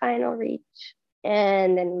one final reach.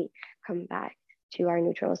 And then we come back to our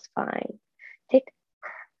neutral spine. Take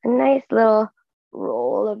a nice little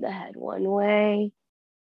roll of the head one way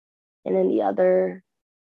and then the other.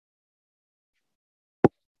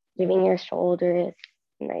 Giving your shoulders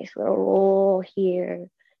a nice little roll here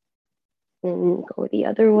and go the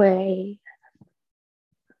other way.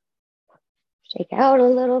 Shake out a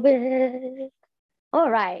little bit. All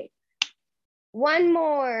right. One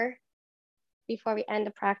more before we end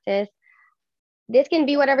the practice. This can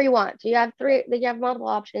be whatever you want. So you have multiple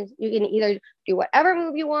options. You can either do whatever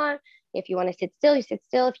move you want. If you want to sit still, you sit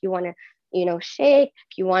still. If you want to, shake,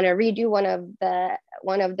 if you want to redo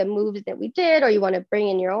one of the moves that we did, or you want to bring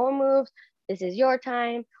in your own moves, this is your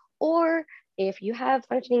time. Or if you have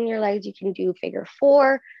functioning in your legs, you can do figure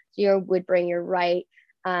 4. So you would bring your right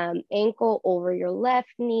ankle over your left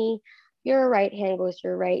knee. Your right hand goes to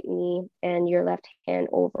your right knee and your left hand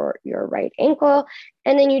over your right ankle.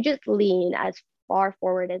 And then you just lean as far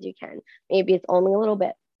forward as you can. Maybe it's only a little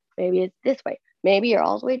bit. Maybe it's this way. Maybe you're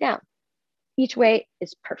all the way down. Each way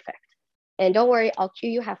is perfect. And don't worry, I'll cue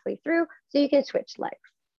you halfway through so you can switch legs.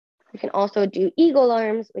 You can also do eagle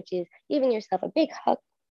arms, which is giving yourself a big hug,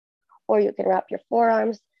 or you can wrap your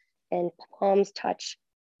forearms and palms touch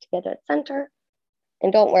together at center.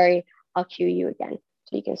 And don't worry, I'll cue you again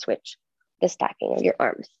so you can switch the stacking of your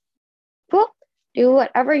arms. Cool. Do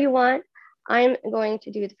whatever you want. I'm going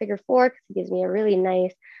to do the figure 4 because it gives me a really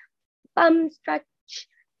nice bum stretch,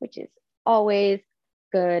 which is always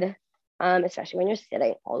good, especially when you're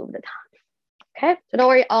sitting all over the time. Okay, so don't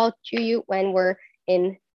worry, I'll cue you when we're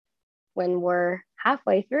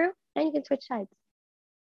halfway through, and you can switch sides.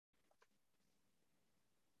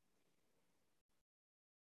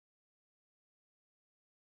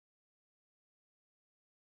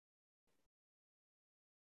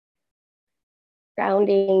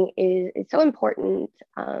 Grounding is so important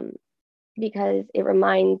because it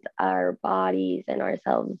reminds our bodies and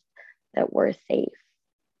ourselves that we're safe.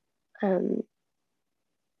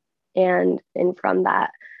 And from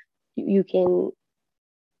that, is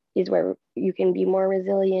where you can be more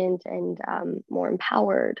resilient and more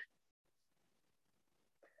empowered.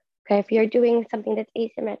 Okay, if you're doing something that's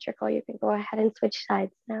asymmetrical, you can go ahead and switch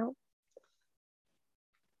sides now.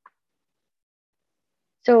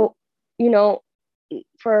 So,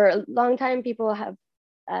 for a long time, people have,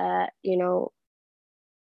 said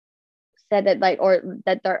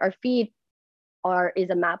that our feet is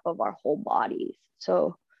a map of our whole bodies.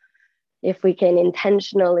 So if we can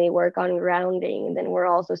intentionally work on grounding, then we're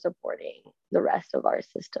also supporting the rest of our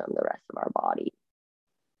system, the rest of our body.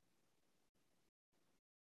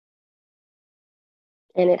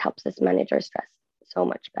 And it helps us manage our stress so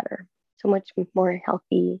much better, so much more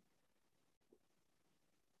healthy.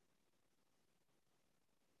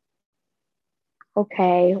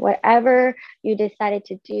 Okay, whatever you decided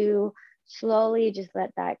to do, slowly just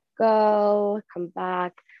let that go. Come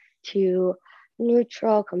back to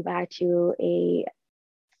neutral, come back to a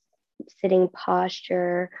sitting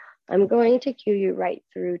posture. I'm going to cue you right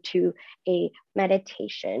through to a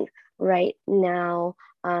meditation right now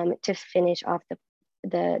to finish off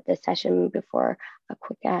the session before a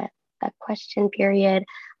quick question period.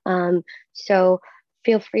 So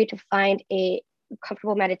feel free to find a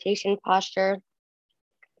comfortable meditation posture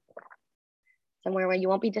somewhere where you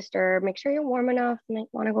won't be disturbed. Make sure you're warm enough. You might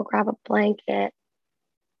want to go grab a blanket.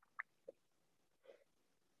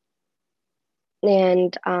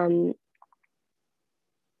 And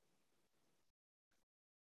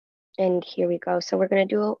here we go. So we're going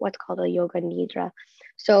to do what's called a yoga nidra.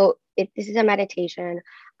 So this is a meditation.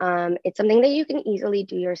 It's something that you can easily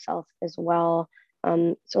do yourself as well.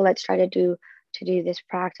 So let's try to do this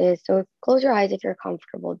practice. So close your eyes if you're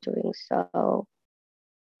comfortable doing so.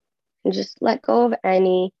 And just let go of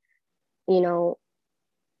any,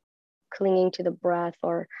 clinging to the breath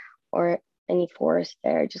or any force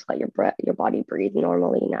there. Just let your body breathe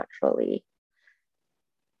normally, naturally.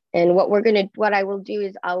 And what I will do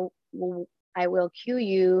is I will cue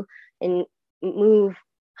you and move.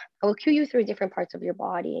 I will cue you through different parts of your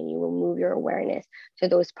body, and you will move your awareness to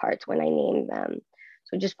those parts when I name them.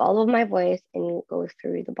 So just follow my voice and go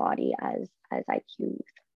through the body as I cue you.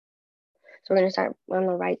 So we're going to start on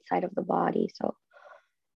the right side of the body. So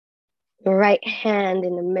your right hand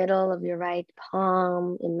in the middle of your right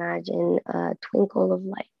palm, imagine a twinkle of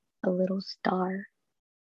light, a little star.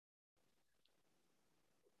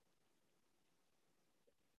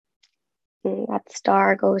 And that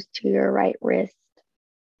star goes to your right wrist,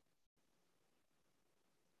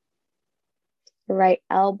 your right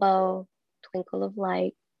elbow, twinkle of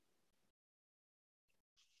light,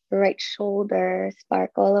 your right shoulder,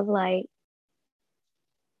 sparkle of light,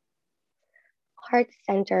 heart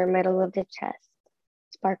center, middle of the chest,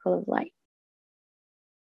 sparkle of light,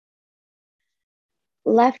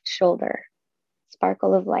 left shoulder,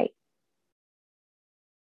 sparkle of light,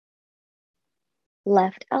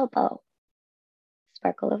 left elbow,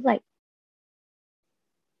 sparkle of light,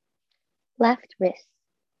 left wrist,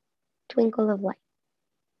 twinkle of light,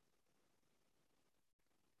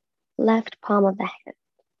 left palm of the hand,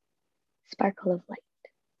 sparkle of light.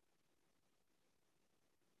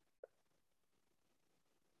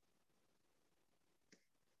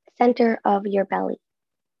 Center of your belly,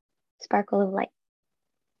 sparkle of light.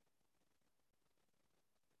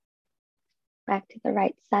 Back to the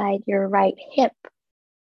right side, your right hip,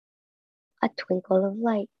 a twinkle of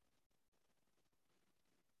light.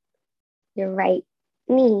 Your right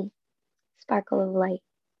knee, sparkle of light.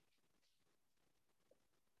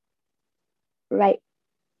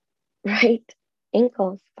 Right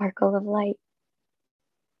ankle, sparkle of light.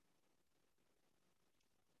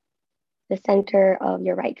 The center of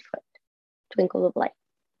your right foot, twinkle of light.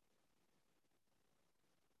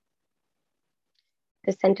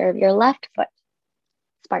 The center of your left foot,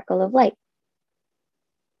 sparkle of light.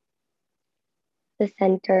 The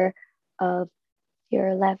center of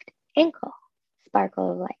your left ankle,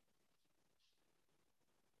 sparkle of light.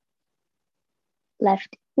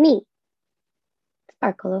 Left knee,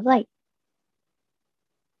 sparkle of light.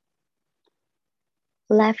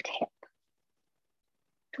 Left hip,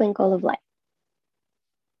 twinkle of light.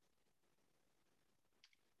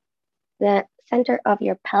 The center of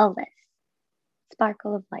your pelvis,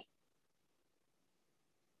 sparkle of light.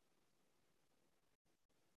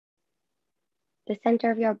 The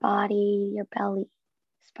center of your body, your belly,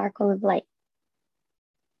 sparkle of light.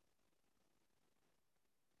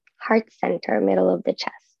 Heart center, middle of the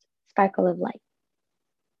chest, sparkle of light.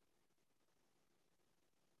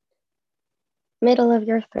 Middle of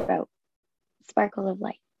your throat, sparkle of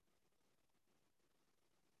light.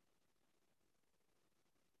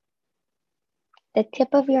 The tip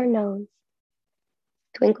of your nose,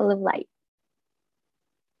 twinkle of light.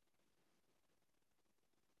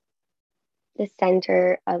 The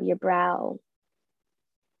center of your brow,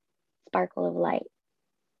 sparkle of light.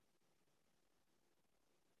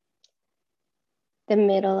 The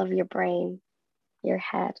middle of your brain, your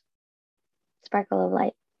head, sparkle of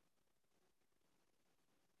light.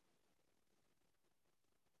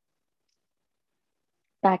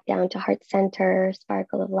 Back down to heart center,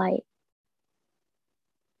 sparkle of light.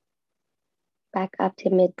 Back up to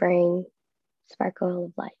midbrain, sparkle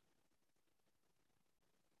of light.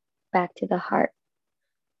 Back to the heart,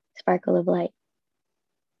 sparkle of light.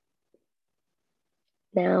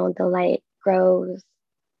 Now the light grows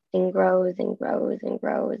and grows and grows and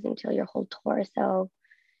grows until your whole torso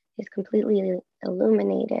is completely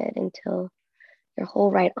illuminated, until your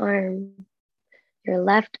whole right arm, your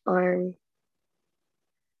left arm,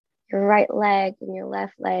 your right leg and your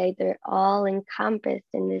left leg, they're all encompassed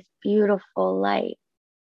in this beautiful light.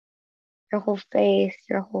 Your whole face,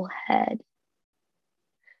 your whole head,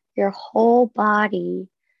 your whole body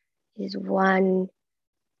is one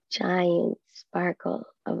giant sparkle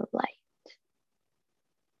of light.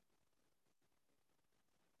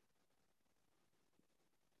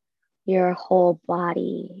 Your whole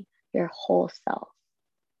body, your whole self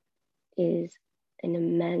is an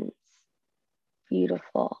immense,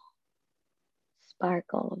 beautiful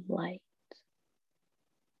sparkle of light.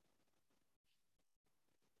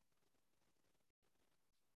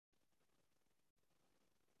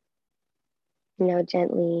 Now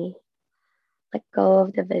gently let go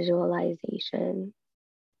of the visualization.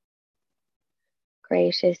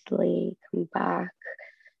 Graciously come back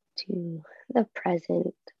to the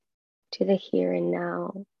present, to the here and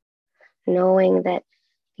now, knowing that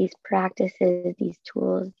these practices, these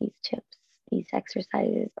tools, these tips these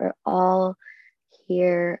exercises are all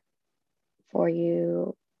here for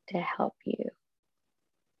you to help you.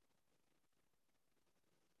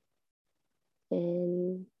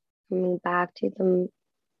 And coming back to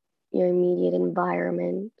your immediate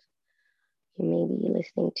environment, you may be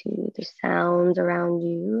listening to the sounds around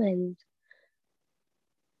you, and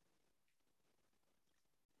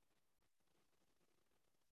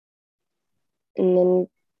then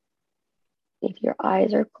if your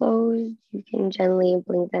eyes are closed, you can gently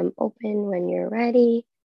blink them open when you're ready.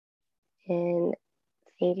 And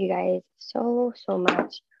thank you guys so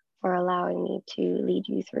much for allowing me to lead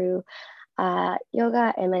you through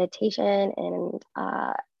yoga and meditation. And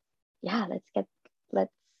yeah,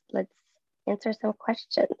 let's answer some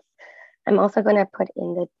questions. I'm also going to put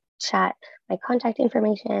in the chat my contact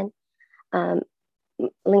information,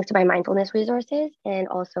 links to my mindfulness resources, and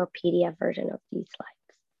also a PDF version of these slides.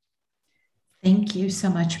 Thank you so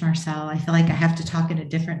much, Marcel. I feel like I have to talk in a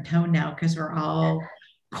different tone now because we're all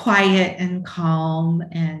quiet and calm.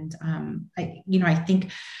 And I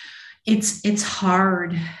think it's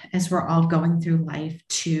hard as we're all going through life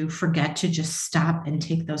to forget to just stop and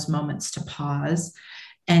take those moments to pause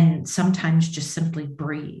and sometimes just simply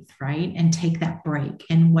breathe, right? And take that break.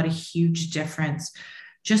 And what a huge difference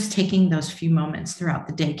just taking those few moments throughout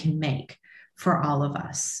the day can make for all of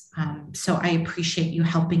us. So I appreciate you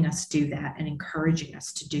helping us do that and encouraging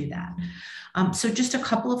us to do that. So just a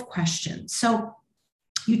couple of questions. So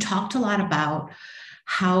you talked a lot about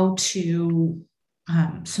how to,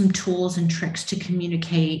 some tools and tricks to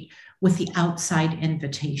communicate with the outside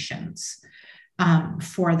invitations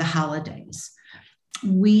for the holidays.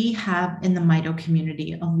 We have in the Mito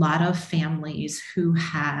community a lot of families who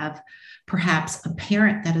have perhaps a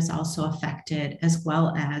parent that is also affected as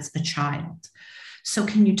well as a child. So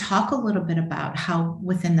can you talk a little bit about how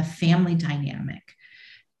within the family dynamic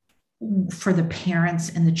for the parents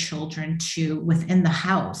and the children to within the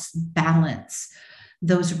house balance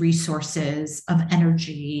those resources of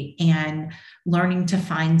energy and learning to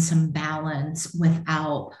find some balance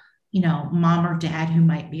without mom or dad who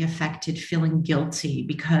might be affected feeling guilty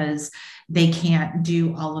because they can't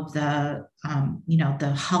do all of the,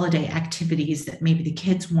 the holiday activities that maybe the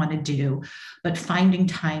kids want to do, but finding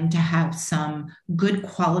time to have some good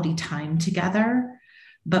quality time together,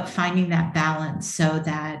 but finding that balance so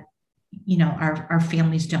that, our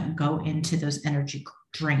families don't go into those energy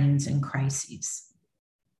drains and crises.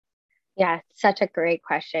 Yeah, such a great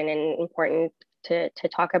question and important to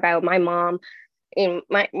talk about. My mom, in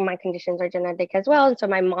my conditions are genetic as well, and so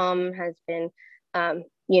my mom has been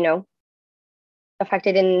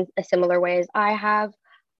affected in a similar way as I have,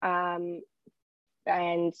 and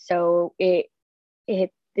so it's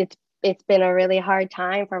been a really hard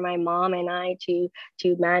time for my mom and I to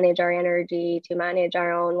manage our energy, to manage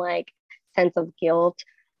our own like sense of guilt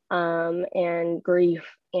and grief.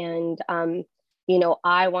 And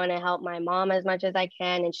I want to help my mom as much as I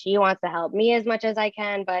can, and she wants to help me as much as I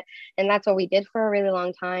can. And that's what we did for a really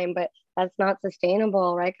long time. But that's not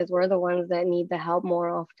sustainable, right? Because we're the ones that need the help more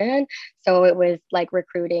often. So it was like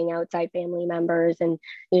recruiting outside family members and,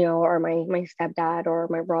 or my stepdad or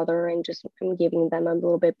my brother, and just giving them a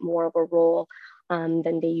little bit more of a role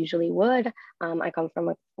than they usually would. I come from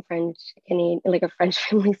a French Canadian, like a French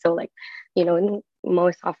family. So like,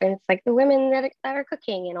 most often it's like the women that are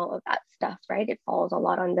cooking and all of that stuff, right? It falls a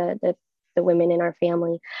lot on the women in our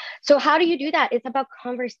family. So how do you do that? It's about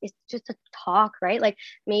converse. It's just a talk, right? Like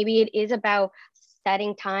maybe it is about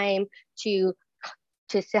setting time to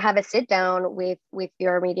have a sit down with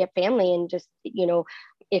your immediate family, and just,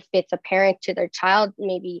 if it's a parent to their child,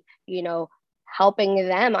 maybe, helping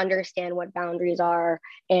them understand what boundaries are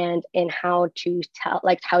and how to tell,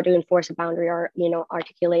 like how to enforce a boundary or,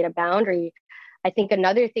 articulate a boundary. I think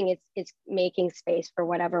another thing is making space for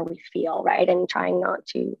whatever we feel, right? And trying not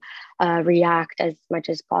to react as much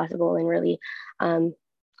as possible, and really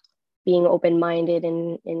being open-minded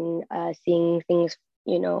and seeing things,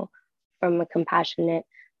 from a compassionate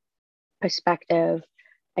perspective.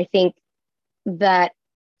 I think that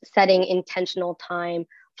setting intentional time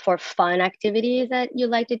for fun activities that you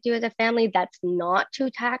like to do as a family that's not too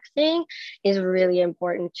taxing is really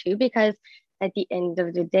important too, because at the end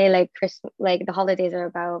of the day, like Christmas, like the holidays are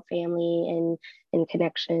about family and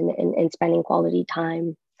connection and spending quality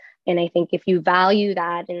time. And I think if you value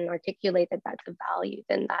that and articulate that that's a value,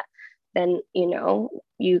 then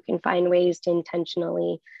you can find ways to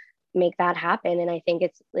intentionally make that happen. And I think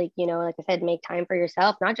it's like, like I said, make time for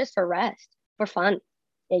yourself, not just for rest, for fun,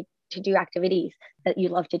 like to do activities that you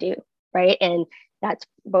love to do, right? And that's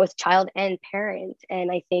both child and parent. And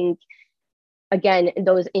I think again,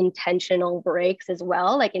 those intentional breaks as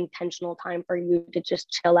well, like intentional time for you to just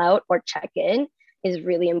chill out or check in is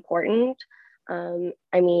really important.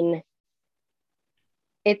 I mean,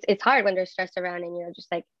 it's hard when there's stress around and you're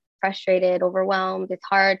just like frustrated, overwhelmed. It's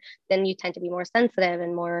hard. Then you tend to be more sensitive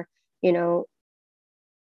and more, you know,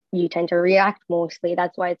 you tend to react mostly.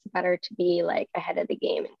 That's why it's better to be like ahead of the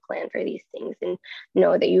game and plan for these things and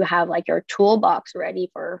know that you have like your toolbox ready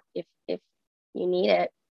for if you need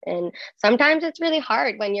it. And sometimes it's really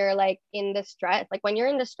hard when you're like in the stress, like when you're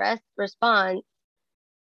in the stress response,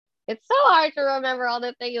 it's so hard to remember all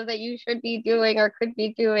the things that you should be doing or could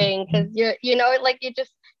be doing because you're, you know, like you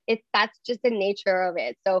just, it's that's just the nature of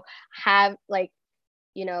it. So have like,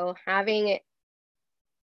 you know, having it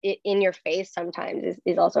in your face sometimes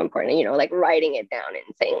is also important, you know, like writing it down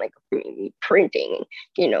and saying like printing,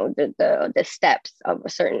 you know, the steps of a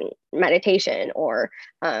certain meditation or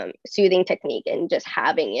soothing technique and just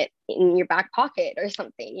having it in your back pocket or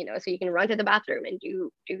something, you know, so you can run to the bathroom and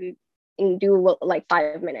do like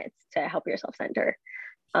 5 minutes to help yourself center.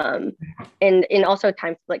 And also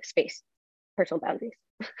time like space, personal boundaries.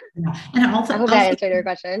 Yeah. And I hope that answered your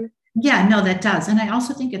question. Yeah, no, that does. And I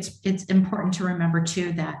also think it's important to remember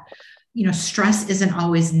too that, you know, stress isn't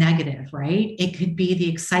always negative, right? It could be the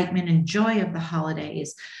excitement and joy of the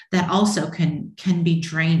holidays that also can be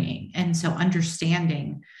draining. And so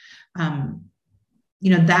understanding, you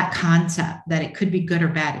know, that concept that it could be good or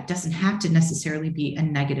bad, it doesn't have to necessarily be a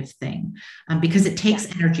negative thing, because it takes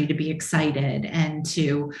energy to be excited and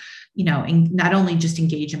to, you know, and not only just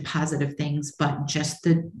engage in positive things, but just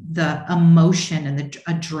the emotion and the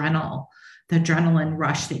adrenaline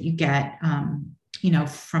rush that you get, you know,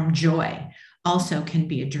 from joy also can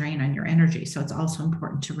be a drain on your energy. So it's also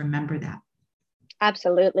important to remember that.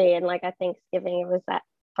 Absolutely. And like at Thanksgiving, it was that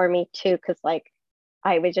for me too, because like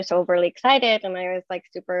I was just overly excited and I was like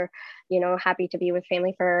super, you know, happy to be with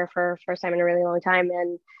family for first time in a really long time.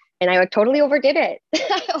 And I totally overdid it.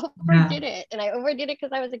 I overdid it. And I overdid it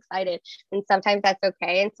because I was excited. And sometimes that's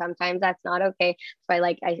okay. And sometimes that's not okay. So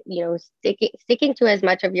I you know, sticking to as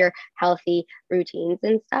much of your healthy routines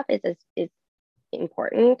and stuff is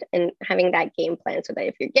important, and having that game plan so that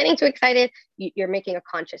if you're getting too excited, you're making a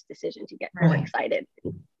conscious decision to get more excited.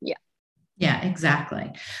 Yeah. Yeah,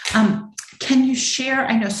 exactly. Can you share?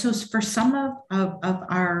 I know, so for some of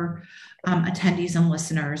our attendees and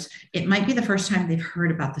listeners, it might be the first time they've heard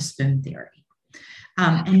about the spoon theory.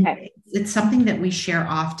 And it's something that we share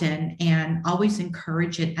often and always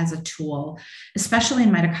encourage it as a tool, especially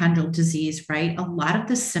in mitochondrial disease, right? A lot of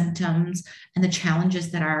the symptoms and the challenges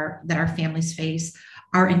that our families face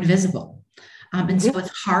are invisible. And so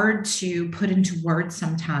it's hard to put into words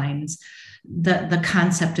sometimes the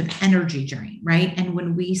concept of energy drain, right? And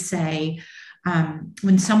when we say,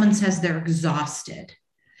 when someone says they're exhausted,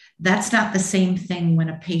 that's not the same thing when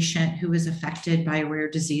a patient who is affected by a rare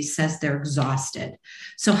disease says they're exhausted.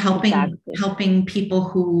 So helping people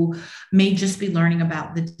who may just be learning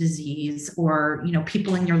about the disease, or, you know,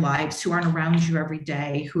 people in your lives who aren't around you every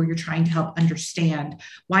day, who you're trying to help understand,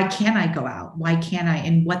 why can't I go out? Why can't I?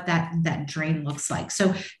 And what that drain looks like.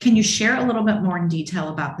 So can you share a little bit more in detail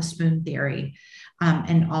about the spoon theory,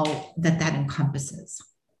 and all that encompasses?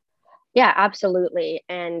 Yeah, absolutely.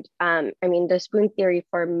 And I mean, the spoon theory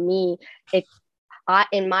for me,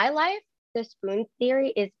 in my life, the spoon theory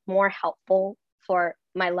is more helpful for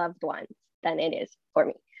my loved ones than it is for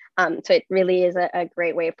me. So it really is a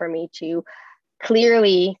great way for me to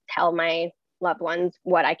clearly tell my loved ones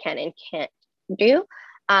what I can and can't do.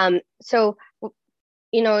 So,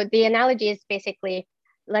 you know, the analogy is basically,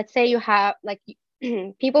 let's say you have like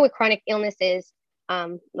people with chronic illnesses,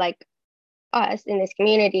 like us in this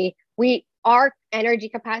community, our energy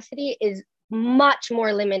capacity is much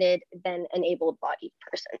more limited than an able-bodied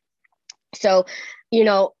person. So, you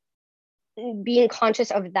know, being conscious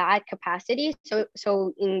of that capacity.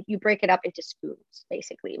 So you break it up into spoons,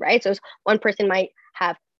 basically, right? So one person might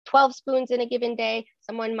have 12 spoons in a given day.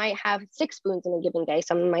 Someone might have 6 spoons in a given day.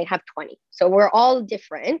 Someone might have 20. So we're all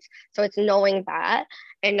different. So it's knowing that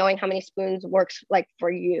and knowing how many spoons works like for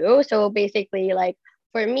you. So basically, like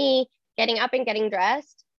for me, getting up and getting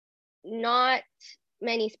dressed, not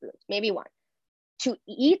many spoons, maybe 1. To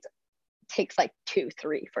eat takes like 2,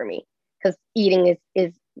 3 for me, because eating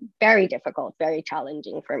is very difficult, very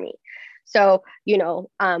challenging for me. So, you know,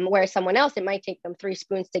 whereas someone else, it might take them 3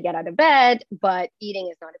 spoons to get out of bed, but eating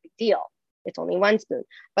is not a big deal. It's only 1 spoon.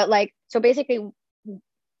 But like, so basically you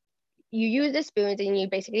use the spoons and you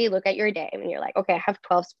basically look at your day and you're like, okay, I have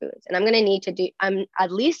 12 spoons and I'm going to need to do,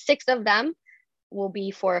 at least 6 of them will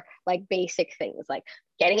be for like basic things like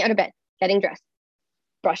getting out of bed, getting dressed,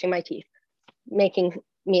 brushing my teeth, making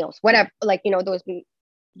meals, whatever, like, those,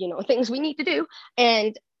 things we need to do.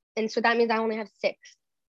 And so that means I only have 6.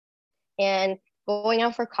 And going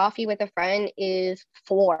out for coffee with a friend is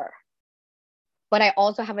 4. But I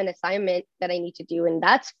also have an assignment that I need to do, and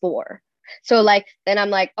that's 4. So like, then I'm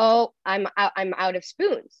like, oh, I'm out of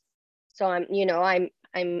spoons. So I'm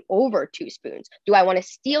over 2 spoons. Do I want to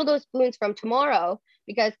steal those spoons from tomorrow?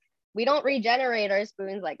 Because we don't regenerate our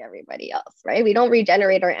spoons like everybody else, right? We don't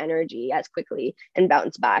regenerate our energy as quickly and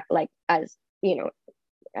bounce back like as,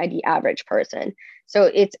 the average person. So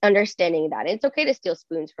it's understanding that it's okay to steal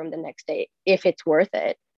spoons from the next day if it's worth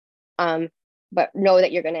it. But know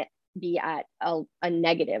that you're going to be at a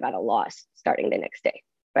negative, at a loss starting the next day,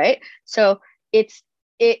 right? So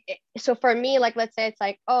so for me, like, let's say it's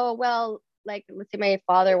like, oh, well, like, let's say my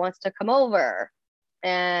father wants to come over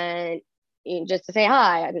and just to say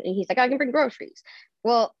hi, and he's like, I can bring groceries.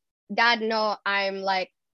 Well, Dad, no, I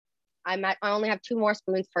only have 2 more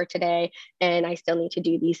spoons for today, and I still need to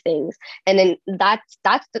do these things. And then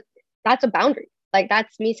that's a boundary. Like,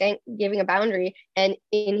 that's me giving a boundary. And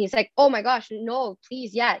he's like, oh my gosh, no,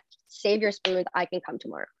 please, yeah, save your spoons. I can come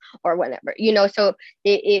tomorrow or whenever, So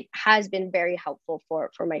it has been very helpful for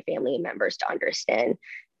my family members to understand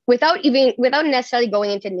without necessarily going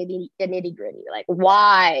into the nitty gritty, like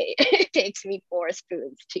why it takes me 4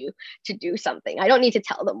 spoons to do something. I don't need to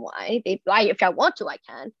tell them why. If I want to, I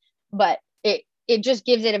can, but it just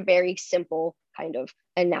gives it a very simple kind of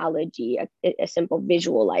analogy, a simple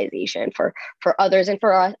visualization for others and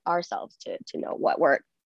for ourselves to know what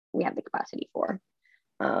we have the capacity for.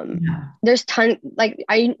 There's tons, like,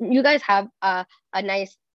 you guys have a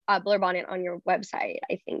nice blurb on it on your website.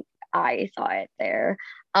 I think I saw it there.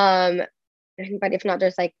 But if not,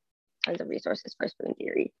 there's like tons of resources for spoon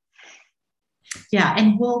theory. Yeah.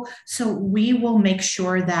 And we will make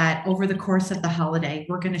sure that over the course of the holiday,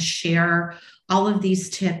 we're going to share all of these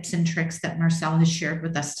tips and tricks that Marcel has shared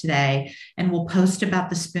with us today. And we'll post about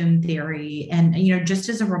the spoon theory. And, just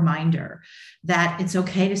as a reminder that it's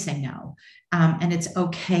okay to say no. And it's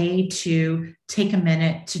okay to take a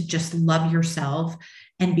minute to just love yourself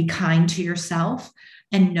and be kind to yourself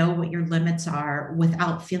and know what your limits are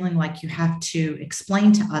without feeling like you have to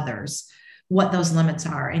explain to others what those limits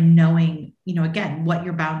are, and knowing, again, what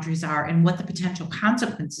your boundaries are and what the potential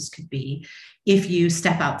consequences could be if you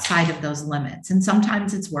step outside of those limits. And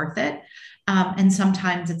sometimes it's worth it. And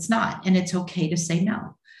sometimes it's not, and it's okay to say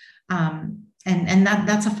no. And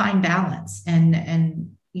that's a fine balance,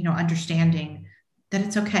 and understanding that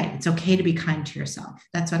it's okay. It's okay to be kind to yourself.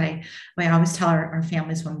 That's what I always tell our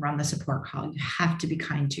families when we're on the support call. You have to be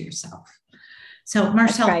kind to yourself. So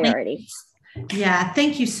Marcel,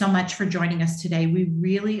 thank you so much for joining us today. We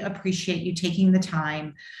really appreciate you taking the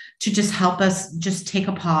time to just help us just take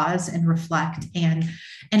a pause and reflect and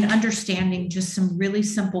understanding just some really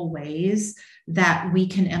simple ways that we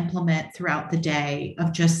can implement throughout the day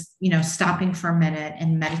of just, stopping for a minute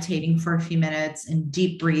and meditating for a few minutes and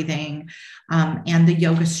deep breathing, and the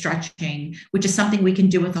yoga stretching, which is something we can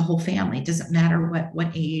do with the whole family. It doesn't matter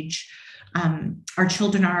what age our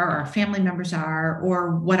children are, or our family members are,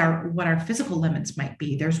 or what our physical limits might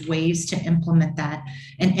be. There's ways to implement that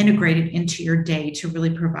and integrate it into your day to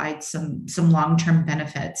really provide some long-term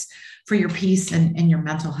benefits for your peace and your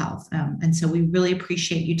mental health. And so we really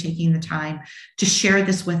appreciate you taking the time to share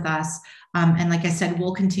this with us. And like I said,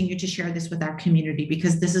 we'll continue to share this with our community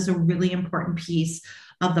because this is a really important piece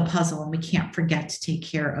of the puzzle, and we can't forget to take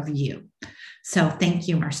care of you. So thank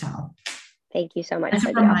you, Marcel. Thank you so much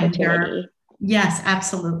for the opportunity. Yes,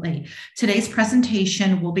 absolutely. Today's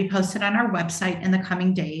presentation will be posted on our website in the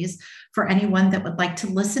coming days for anyone that would like to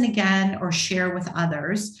listen again or share with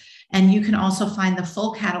others. And you can also find the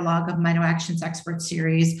full catalog of MitoActions Expert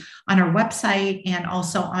Series on our website and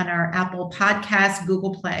also on our Apple Podcasts,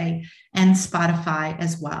 Google Play, and Spotify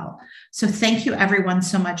as well. So thank you everyone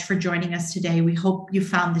so much for joining us today. We hope you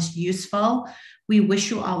found this useful. We wish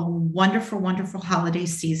you all a wonderful, wonderful holiday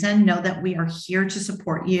season. Know that we are here to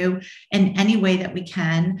support you in any way that we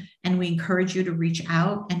can, and we encourage you to reach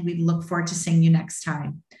out, and we look forward to seeing you next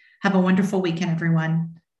time. Have a wonderful weekend,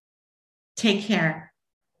 everyone. Take care.